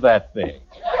size of that thing.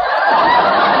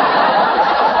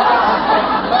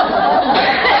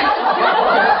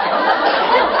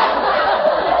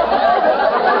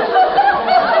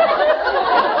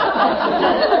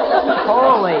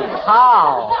 Holy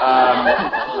cow.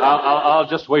 I'll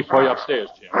just wait for you upstairs,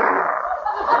 Jim.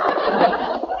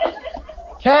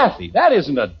 Kathy, that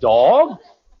isn't a dog.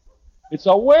 It's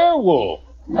a werewolf.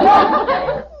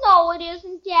 No, it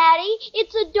isn't, Daddy.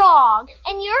 It's a dog,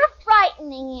 and you're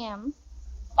frightening him.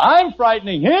 I'm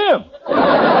frightening him.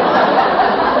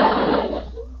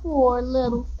 Poor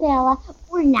little fella.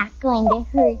 We're not going to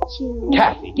hurt you.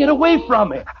 Kathy, get away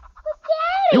from it. But,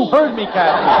 Daddy... You heard me,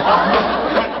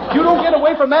 Kathy. You don't get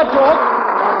away from that dog.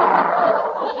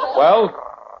 Well,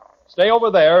 stay over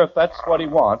there if that's what he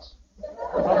wants.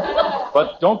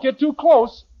 But don't get too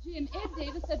close. Jim, Ed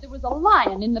Davis said there was a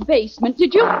lion in the basement.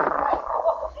 Did you...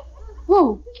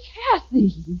 Oh, Kathy.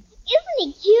 Isn't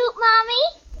he cute, Mommy?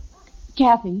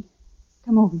 Kathy,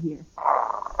 come over here.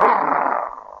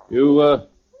 You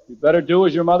better do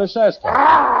as your mother says, Kathy.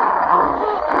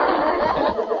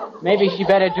 Maybe she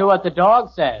better do what the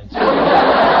dog says.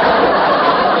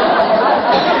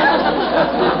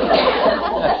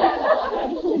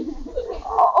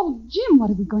 Oh, Jim,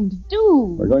 what are we going to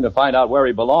do? We're going to find out where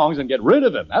he belongs and get rid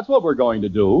of him. That's what we're going to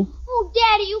do. Oh,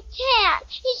 Daddy, you can't.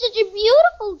 He's such a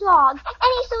beautiful dog,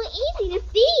 and he's so easy to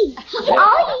feed.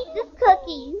 All he eats is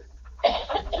cookies.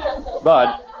 Bud.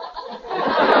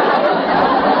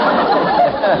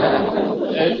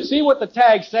 See what the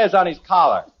tag says on his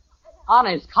collar. On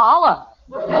his collar?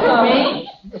 Me?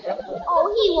 Oh,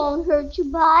 he won't hurt you,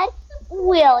 Bud.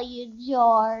 Will you,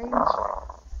 George?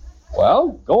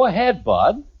 Well, go ahead,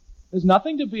 Bud. There's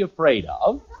nothing to be afraid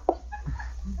of.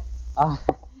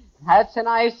 That's a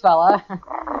nice fella.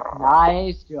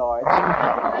 Nice, George.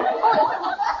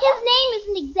 His name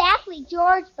isn't exactly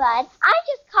George, Bud. I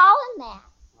just call him that.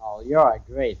 Oh, you're a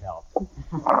great help.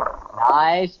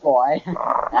 Nice boy.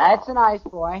 That's a nice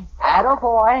boy. Atta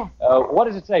boy. What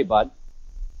does it say, Bud?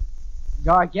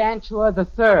 Gargantua the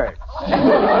Third.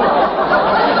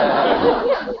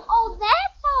 Oh,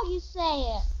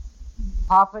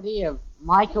 property of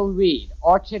Michael Reed,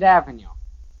 Orchard Avenue.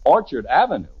 Orchard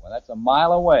Avenue? Well, that's a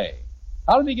mile away.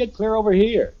 How did he get clear over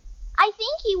here? I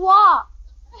think he walked.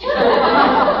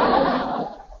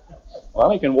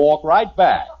 Well, he can walk right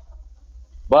back.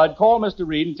 Bud, call Mr.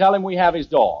 Reed and tell him we have his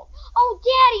dog. Oh,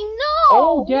 Daddy, no!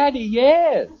 Oh, Daddy,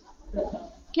 yes.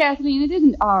 Kathleen, it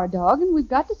isn't our dog, and we've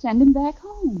got to send him back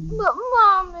home. But,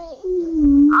 Mommy,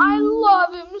 I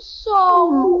love him so.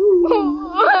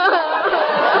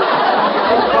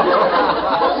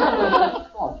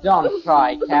 Oh, don't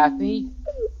cry, Kathy.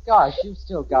 Gosh, you've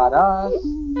still got us.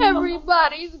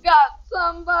 Everybody's got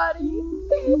somebody,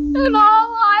 and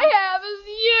all I have is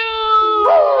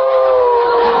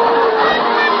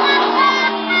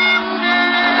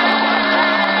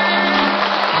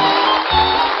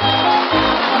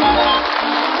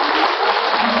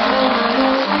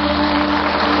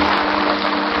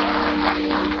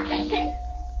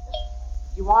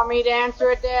You want me to answer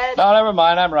it, Dad? No, never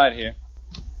mind. I'm right here.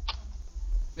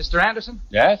 Mr. Anderson?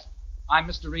 Yes? I'm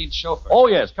Mr. Reed's chauffeur. Oh,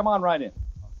 yes. Come on right in.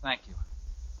 Oh, thank you.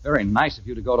 Very nice of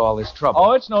you to go to all this trouble.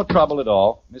 Oh, it's no trouble at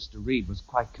all. Mr. Reed was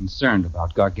quite concerned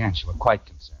about Gargantua. Quite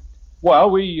concerned.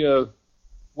 Well, we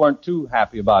weren't too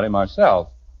happy about him ourselves.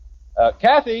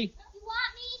 Kathy? You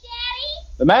want me,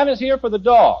 Daddy? The man is here for the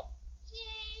dog.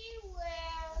 Gee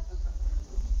whiz.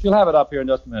 She'll have it up here in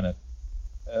just a minute.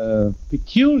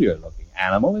 Peculiar-looking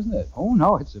animal, isn't it? Oh,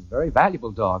 no, it's a very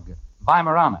valuable dog.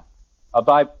 Weimaraner.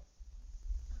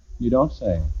 You don't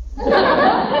say.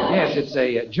 Yes, it's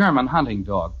a German hunting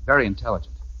dog. Very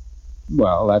intelligent.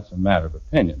 Well, that's a matter of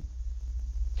opinion.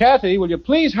 Kathy, will you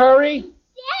please hurry?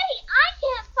 Daddy, I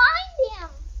can't find him.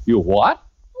 You what?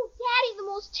 Oh, Daddy, the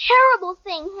most terrible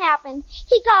thing happened.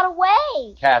 He got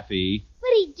away. Kathy.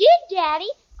 But he did, Daddy.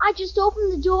 I just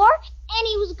opened the door, and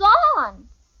he was gone.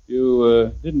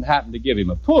 You didn't happen to give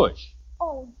him a push.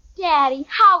 Oh, Daddy,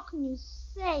 how can you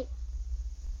say...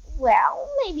 Well,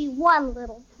 maybe one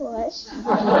little push.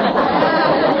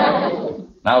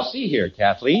 Now, see here,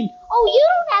 Kathleen. Oh, you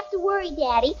don't have to worry,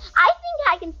 Daddy. I think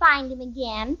I can find him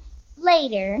again.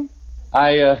 Later.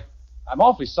 I'm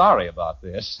awfully sorry about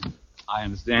this. I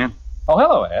understand. Oh,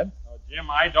 hello, Ed. Oh, Jim,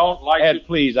 I don't like Ed,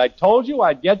 please, I told you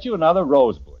I'd get you another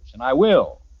rose bush, and I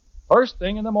will. First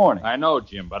thing in the morning. I know,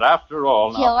 Jim, but after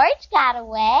all... Now... George got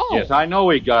away. Yes, I know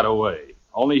he got away.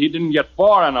 Only he didn't get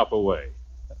far enough away.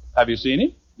 Have you seen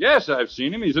him? Yes, I've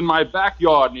seen him. He's in my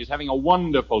backyard, and he's having a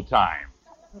wonderful time.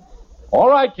 All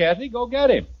right, Kathy, go get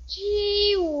him.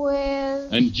 Gee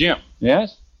whiz. And, Jim.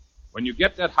 Yes? When you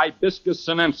get that hibiscus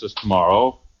sinensis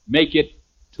tomorrow, make it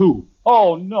 2.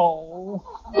 Oh, no.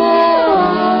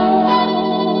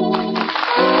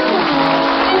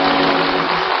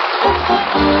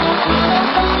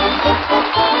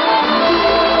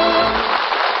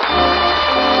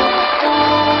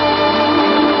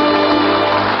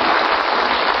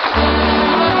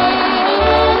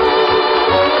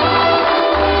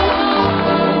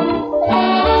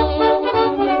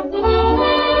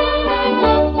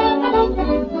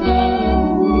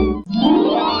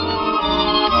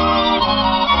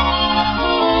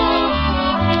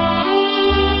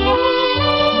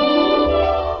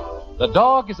 The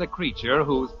dog is a creature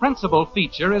whose principal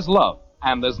feature is love,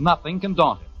 and there's nothing can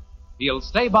daunt him. He'll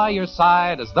stay by your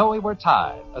side as though he were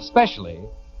tied, especially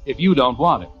if you don't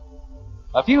want him.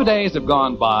 A few days have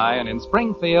gone by, and in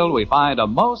Springfield we find a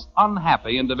most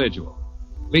unhappy individual.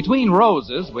 Between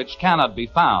roses, which cannot be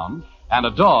found, and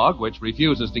a dog which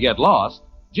refuses to get lost,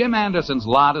 Jim Anderson's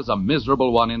lot is a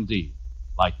miserable one indeed.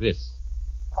 Like this.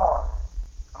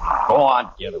 Go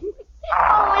on, get him.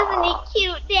 Oh, isn't he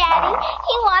cute, Daddy?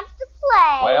 He wants to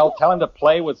play. Well, tell him to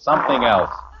play with something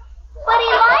else. But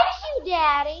he likes you,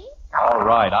 Daddy. All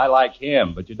right, I like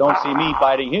him, but you don't see me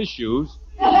biting his shoes.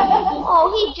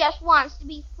 Oh, he just wants to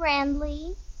be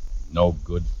friendly. No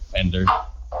good fender.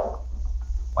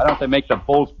 Why don't they make the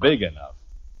bolts big enough?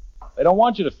 They don't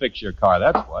want you to fix your car,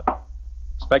 that's what.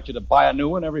 Expect you to buy a new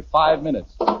one every 5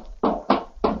 minutes.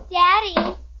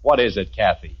 Daddy. What is it,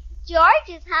 Kathy? George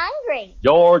is hungry.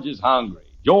 George is hungry.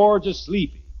 George is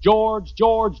sleepy. George.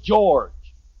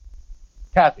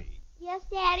 Kathy. Yes,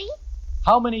 Daddy?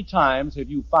 How many times have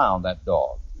you found that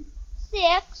dog?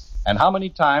 6. And how many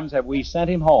times have we sent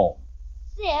him home?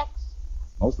 6.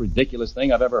 Most ridiculous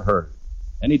thing I've ever heard.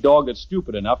 Any dog that's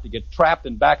stupid enough to get trapped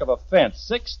in back of a fence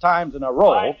 6 times in a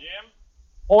row. Hi, Jim.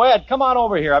 Oh, Ed, come on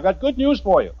over here. I've got good news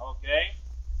for you. Okay.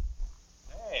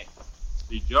 Hey,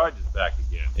 see, George is back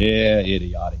again. Yeah,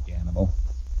 idiotic animal.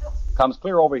 Comes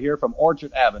clear over here from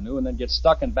Orchard Avenue and then gets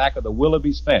stuck in back of the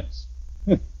Willoughby's fence.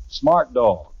 Smart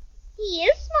dog. He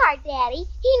is smart, Daddy.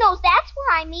 He knows that's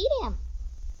where I meet him.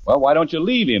 Well, why don't you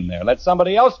leave him there? Let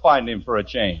somebody else find him for a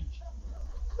change.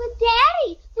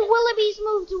 Willoughby's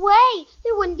moved away,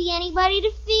 there wouldn't be anybody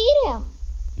to feed him.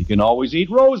 He can always eat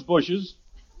rose bushes.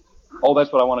 Oh,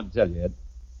 that's what I wanted to tell you, Ed.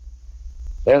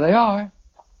 There they are.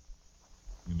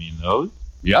 You mean those?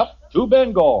 Yep, 2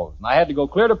 Bengals, and I had to go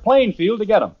clear to Plainfield to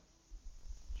get them.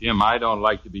 Jim, I don't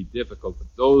like to be difficult, but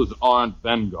those aren't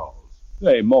Bengals.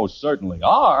 They most certainly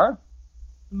are.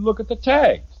 Look at the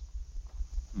tags.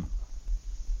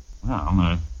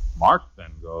 Well, marked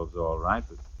Bengals, all right.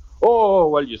 But... Oh,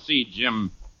 well, you see,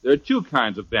 Jim, there are 2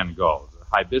 kinds of Bengals,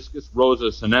 Hibiscus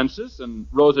rosa sinensis and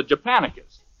Rosa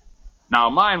japonicus. Now,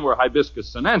 mine were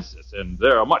Hibiscus sinensis, and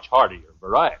they're a much hardier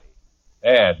variety.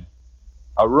 Ed,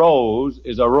 a rose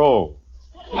is a rose.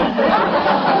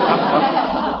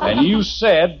 And you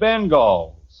said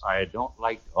Bengals. I don't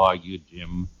like to argue,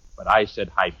 Jim, but I said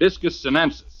Hibiscus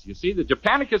sinensis. You see, the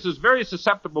japonicus is very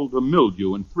susceptible to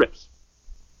mildew and thrips.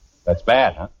 That's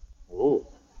bad, huh? Oh,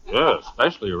 yeah,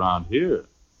 especially around here.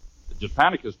 The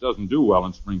japonicus doesn't do well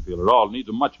in Springfield at all. It needs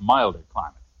a much milder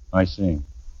climate. I see.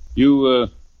 You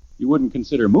wouldn't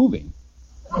consider moving?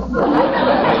 Nothing.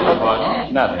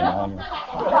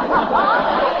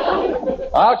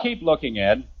 I'll keep looking,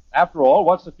 Ed. After all,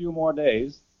 what's a few more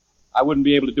days? I wouldn't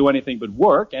be able to do anything but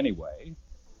work anyway.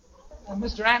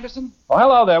 Mr. Anderson? Oh,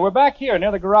 hello there. We're back here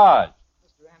near the garage.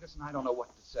 Mr. Anderson, I don't know what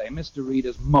to say. Mr. Reed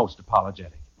is most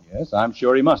apologetic. Yes, I'm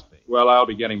sure he must be. Well, I'll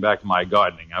be getting back to my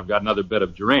gardening. I've got another bed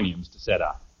of geraniums to set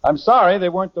out. I'm sorry they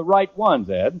weren't the right ones,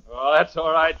 Ed. Well, that's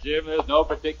all right, Jim. There's no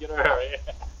particular hurry,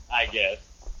 I guess.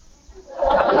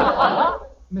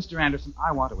 Mr. Anderson,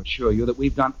 I want to assure you that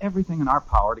we've done everything in our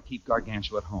power to keep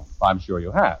Gargantua at home. I'm sure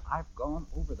you have. I've gone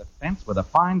over the fence with a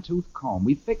fine-tooth comb.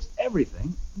 We've fixed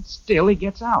everything, and still he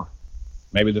gets out.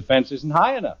 Maybe the fence isn't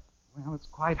high enough. Well, it's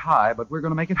quite high, but we're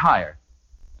going to make it higher.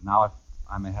 And now, if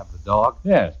I may have the dog.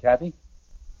 Yes, Kathy.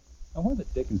 Now, where the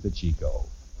dickens did she go?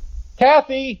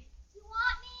 Kathy! You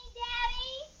want me,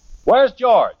 Daddy? Where's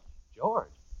George?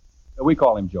 George? We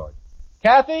call him George.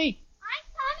 Kathy! I'm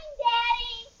coming,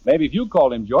 Daddy. Maybe if you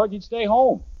called him George, he'd stay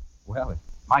home. Well, it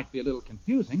might be a little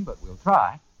confusing, but we'll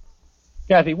try.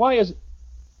 Kathy, why is it...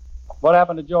 What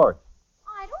happened to George?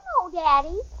 I don't know,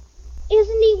 Daddy.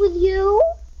 Isn't he with you?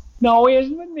 No, he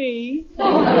isn't with me.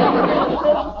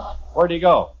 Where'd he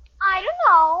go? I don't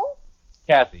know.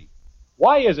 Kathy,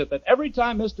 why is it that every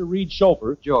time Mr. Reed's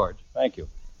chauffeur... George. Thank you.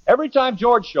 Every time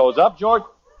George shows up, George...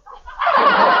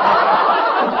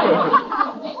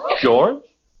 George?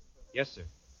 Yes, sir.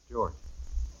 George.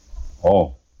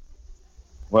 Oh.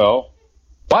 Well,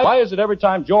 why is it every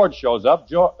time George shows up,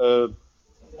 the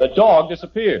dog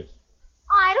disappears?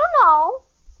 I don't know.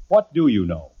 What do you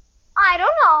know? I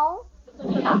don't know.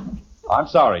 I'm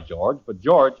sorry, George, but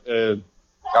George,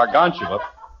 Gargantua...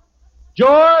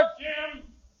 George! Jim!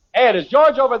 Ed, is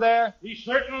George over there? He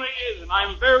certainly is, and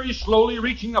I'm very slowly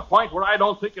reaching a point where I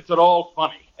don't think it's at all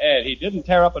funny. Ed, he didn't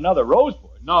tear up another rose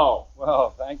bush. No.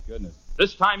 Well, thank goodness.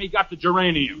 This time he got the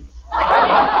geraniums.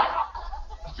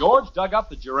 George dug up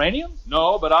the geraniums?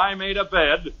 No, but I made a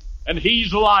bed, and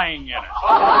he's lying in it.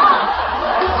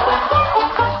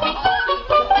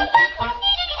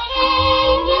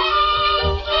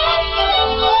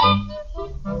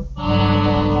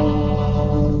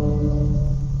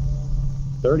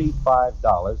 $35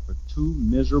 for 2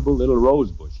 miserable little rose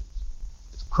bushes.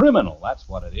 It's criminal, that's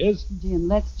what it is. Jim,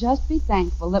 let's just be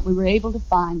thankful that we were able to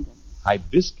find them.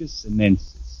 Hibiscus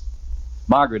sinensis.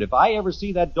 Margaret, if I ever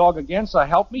see that dog again, so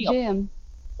help me... Jim.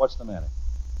 What's the matter?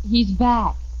 He's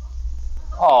back.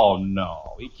 Oh,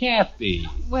 no, he can't be.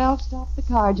 Well, stop the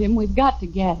car, Jim. We've got to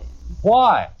get him.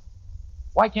 Why?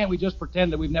 Why can't we just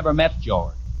pretend that we've never met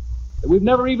George? That we've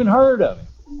never even heard of him?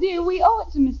 Dear, we owe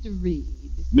it to Mr. Reed.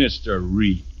 Mr.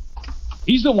 Reed.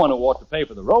 He's the one who ought to pay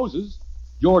for the roses.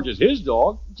 George is his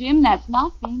dog. Jim, that's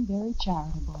not being very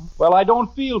charitable. Well, I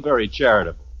don't feel very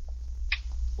charitable.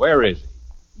 Where is he?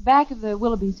 Back of the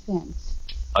Willoughby's fence.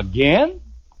 Again?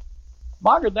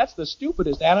 Margaret, that's the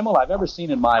stupidest animal I've ever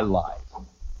seen in my life.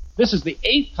 This is the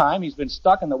 8th time he's been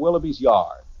stuck in the Willoughby's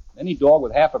yard. Any dog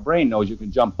with half a brain knows you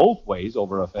can jump both ways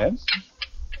over a fence.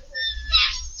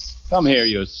 Come here,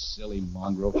 you silly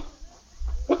mongrel.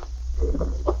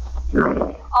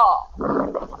 Oh.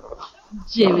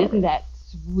 Jim, isn't that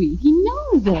sweet? He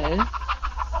knows us.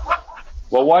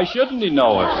 Well, why shouldn't he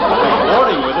know us? He's been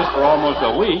boarding with us for almost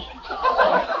a week.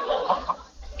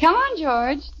 Come on,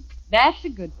 George. That's a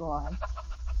good boy.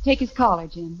 Take his collar,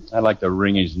 Jim. I'd like to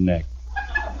wring his neck.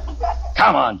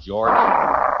 Come on, George.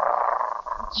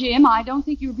 Jim, I don't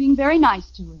think you're being very nice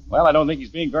to him. Well, I don't think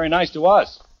he's being very nice to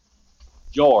us.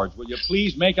 George, will you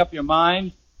please make up your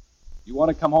mind? You want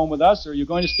to come home with us, or are you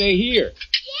going to stay here?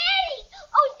 Daddy!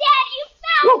 Oh, Daddy, you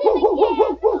found him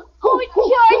again! Oh,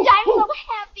 George, I'm so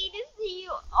happy to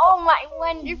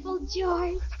wonderful,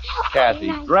 George. Kathy,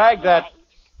 Oh, nice. drag that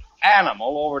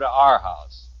animal over to our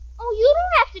house. Oh, you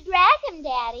don't have to drag him,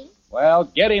 Daddy. Well,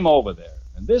 get him over there.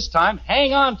 And this time,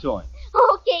 hang on to him.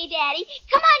 Okay, Daddy.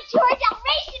 Come on, George. I'll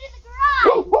race you to the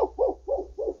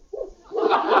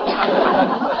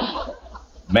garage.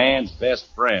 Man's best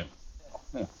friend.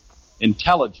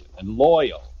 Intelligent and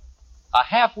loyal. A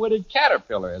half-witted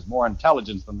caterpillar has more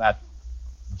intelligence than that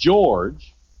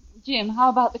George. Jim, how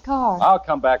about the car? I'll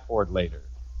come back for it later.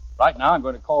 Right now, I'm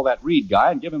going to call that Reed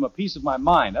guy and give him a piece of my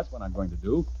mind. That's what I'm going to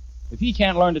do. If he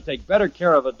can't learn to take better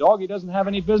care of a dog, he doesn't have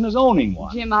any business owning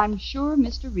one. Jim, I'm sure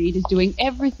Mr. Reed is doing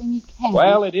everything he can.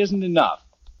 Well, it isn't enough.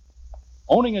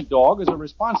 Owning a dog is a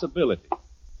responsibility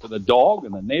to the dog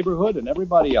and the neighborhood and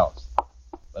everybody else.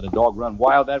 Let a dog run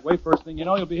wild that way, first thing you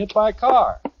know, you'll be hit by a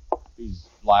car. He's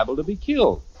liable to be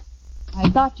killed. I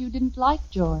thought you didn't like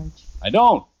George. I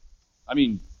don't. I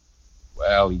mean,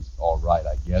 well, he's all right,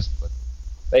 I guess, but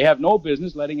they have no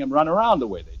business letting him run around the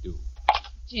way they do.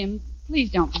 Jim, please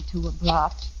don't be too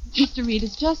abrupt. Mr. Reed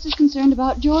is just as concerned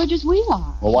about George as we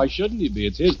are. Well, why shouldn't he be?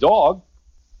 It's his dog.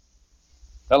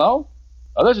 Hello?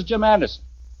 Oh, this is Jim Anderson.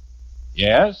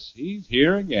 Yes, he's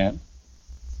here again.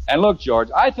 And look, George,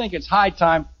 I think it's high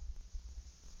time...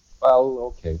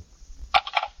 Well, okay.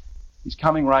 He's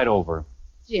coming right over.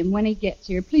 Jim, when he gets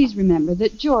here, please remember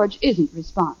that George isn't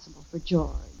responsible for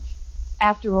George.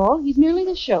 After all, he's merely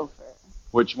the chauffeur.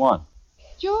 Which one?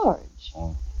 George.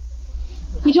 Oh.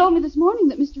 He told me this morning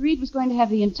that Mr. Reed was going to have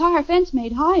the entire fence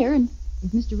made higher, and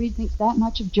if Mr. Reed thinks that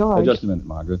much of George... Just a minute,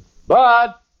 Margaret. Bud!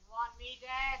 You want me,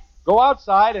 Dad? Go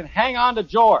outside and hang on to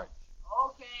George.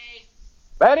 Okay.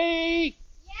 Betty!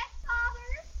 Yes,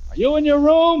 Father? Are you in your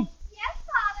room? Yes,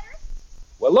 Father.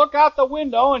 Well, look out the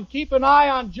window and keep an eye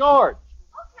on George.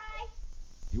 Okay.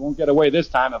 He won't get away this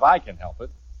time if I can help it.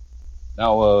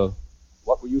 Now,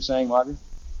 what were you saying, Margaret?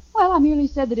 Well, I merely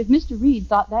said that if Mr. Reed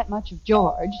thought that much of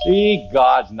George... Gee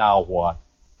gods, now what?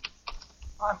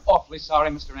 I'm awfully sorry,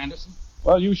 Mr. Anderson.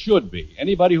 Well, you should be.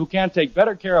 Anybody who can't take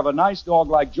better care of a nice dog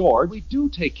like George... We do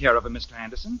take care of him, Mr.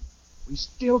 Anderson. We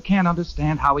still can't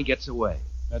understand how he gets away.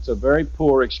 That's a very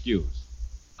poor excuse.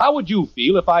 How would you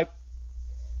feel if I...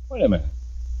 Wait a minute.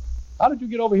 How did you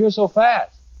get over here so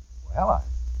fast? Well, I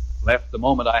left the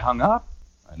moment I hung up.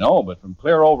 I know, but from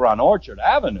clear over on Orchard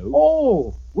Avenue...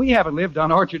 Oh, we haven't lived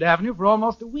on Orchard Avenue for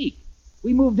almost a week.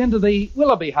 We moved into the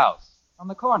Willoughby house on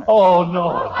the corner. Oh,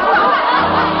 no.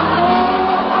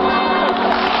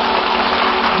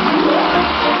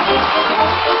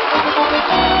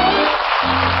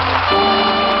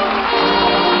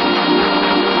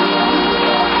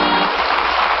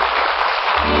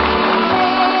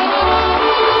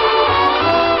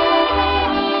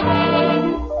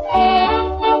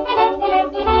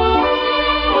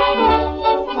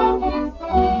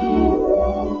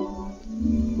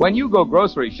 When you go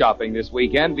grocery shopping this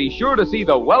weekend, be sure to see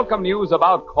the welcome news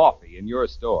about coffee in your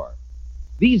store.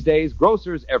 These days,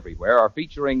 grocers everywhere are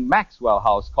featuring Maxwell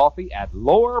House coffee at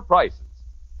lower prices.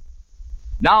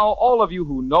 Now, all of you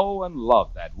who know and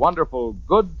love that wonderful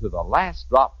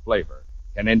good-to-the-last-drop flavor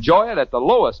can enjoy it at the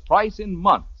lowest price in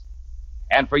months.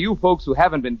 And for you folks who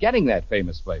haven't been getting that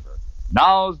famous flavor,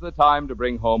 now's the time to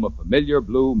bring home a familiar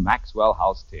blue Maxwell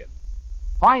House tin.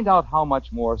 Find out how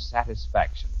much more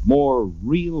satisfaction, more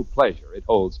real pleasure it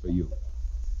holds for you.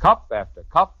 Cup after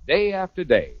cup, day after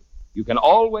day, you can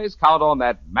always count on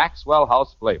that Maxwell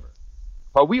House flavor.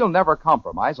 For we'll never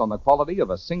compromise on the quality of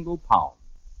a single pound.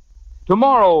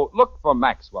 Tomorrow, look for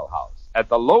Maxwell House at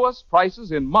the lowest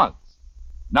prices in months.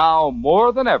 Now,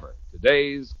 more than ever,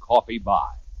 today's coffee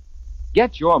buy.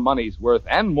 Get your money's worth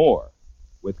and more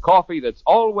with coffee that's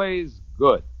always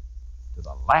good to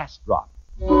the last drop.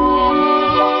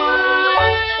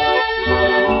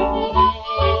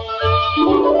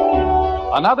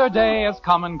 Another day has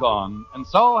come and gone, and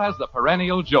so has the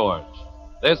perennial George.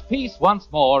 There's peace once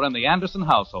more in the Anderson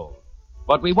household.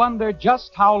 But we wonder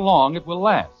just how long it will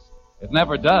last. It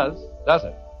never does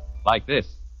it? Like this.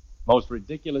 Most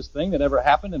ridiculous thing that ever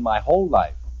happened in my whole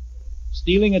life.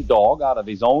 Stealing a dog out of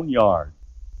his own yard.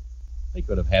 They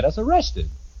could have had us arrested.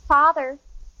 Father,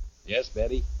 Yes,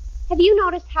 Betty? have you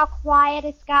noticed how quiet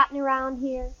it's gotten around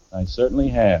here? I certainly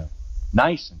have.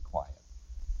 Nice and quiet.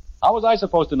 How was I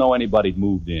supposed to know anybody'd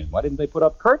moved in? Why didn't they put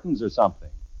up curtains or something?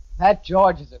 That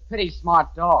George is a pretty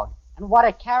smart dog. And what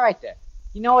a character.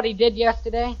 You know what he did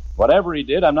yesterday? Whatever he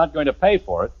did, I'm not going to pay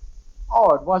for it.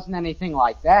 Oh, it wasn't anything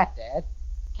like that, Dad.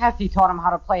 Kathy taught him how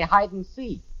to play hide and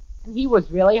seek. And he was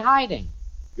really hiding.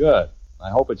 Good. I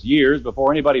hope it's years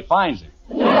before anybody finds him.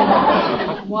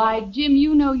 Why, Jim,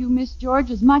 you know you miss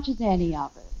George as much as any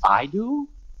of us. I do?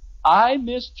 I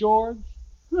miss George?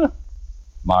 Huh.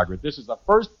 Margaret, this is the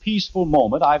first peaceful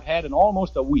moment I've had in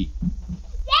almost a week.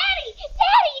 Daddy!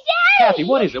 Kathy,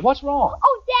 what is it? What's wrong?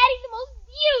 Oh, Daddy, the most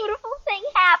beautiful thing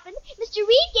happened. Mr.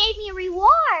 Reed gave me a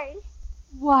reward.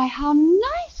 Why, how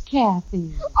nice,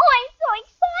 Kathy. Oh, I'm so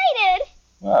excited.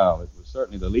 Well, it was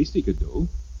certainly the least he could do.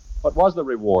 What was the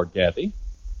reward, Kathy?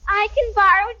 I can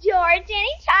borrow George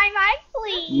anytime I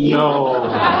please. No.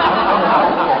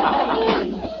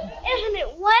 Isn't it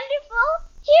wonderful?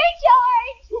 Here,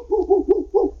 George.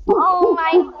 Oh,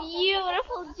 my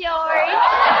beautiful George.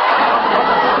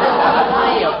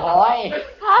 Hiya, boy.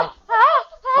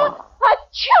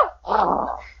 Achoo!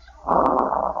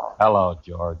 Hello,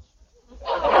 George.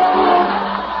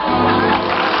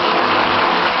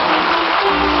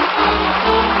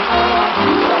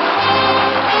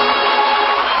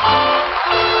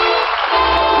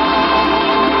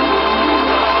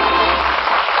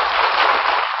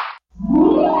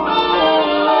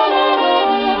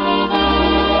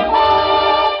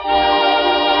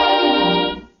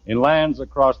 In lands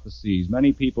across the seas,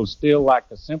 many people still lack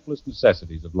the simplest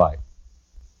necessities of life.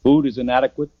 Food is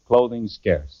inadequate, clothing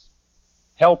scarce.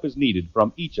 Help is needed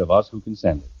from each of us who can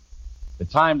send it. The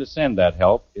time to send that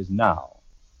help is now.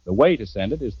 The way to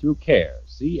send it is through CARE,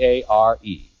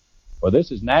 C-A-R-E. For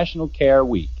this is National Care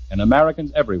Week, and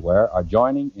Americans everywhere are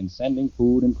joining in sending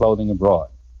food and clothing abroad.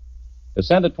 To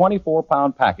send a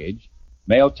 24-pound package,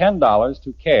 mail $10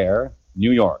 to CARE,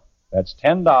 New York. That's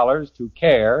 $10 to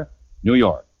CARE, New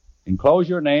York. Enclose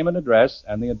your name and address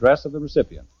and the address of the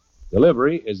recipient.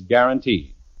 Delivery is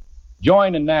guaranteed.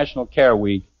 Join in National Care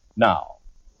Week now.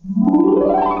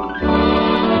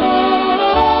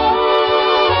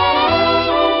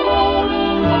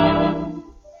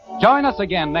 Join us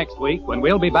again next week when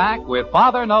we'll be back with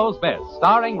Father Knows Best,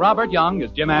 starring Robert Young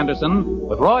as Jim Anderson,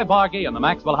 with Roy Bargy and the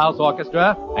Maxwell House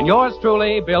Orchestra, and yours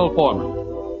truly, Bill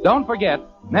Foreman. Don't forget,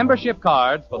 membership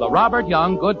cards for the Robert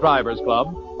Young Good Drivers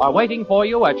Club are waiting for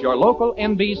you at your local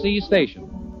NBC station.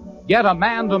 Get a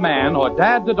man-to-man or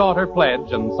dad-to-daughter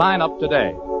pledge and sign up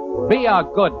today. Be a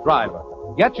good driver.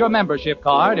 Get your membership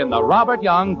card in the Robert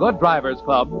Young Good Drivers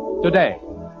Club today.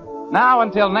 Now,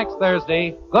 until next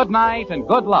Thursday, good night and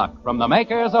good luck from the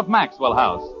makers of Maxwell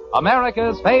House,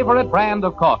 America's favorite brand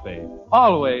of coffee.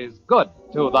 Always good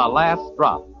to the last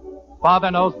drop.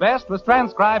 Father Knows Best was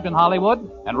transcribed in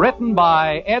Hollywood and written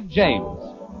by Ed James.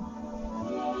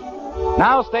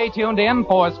 Now stay tuned in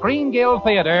for Screen Guild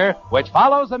Theater, which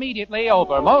follows immediately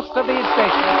over most of these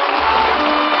stations.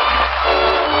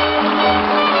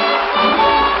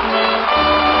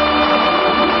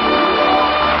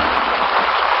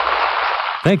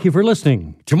 Thank you for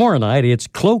listening. Tomorrow night, it's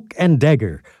Cloak and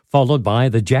Dagger, followed by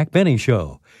The Jack Benny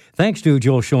Show. Thanks to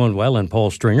Joel Schoenwell and Paul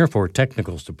Stringer for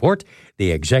technical support.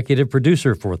 The executive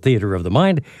producer for Theater of the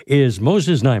Mind is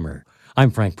Moses Neimer. I'm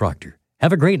Frank Proctor.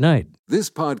 Have a great night. This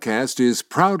podcast is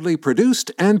proudly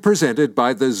produced and presented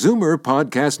by the Zoomer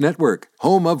Podcast Network,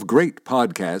 home of great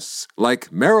podcasts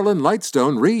like Marilyn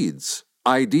Lightstone Reads,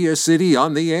 Idea City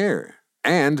on the Air,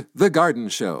 and The Garden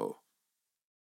Show.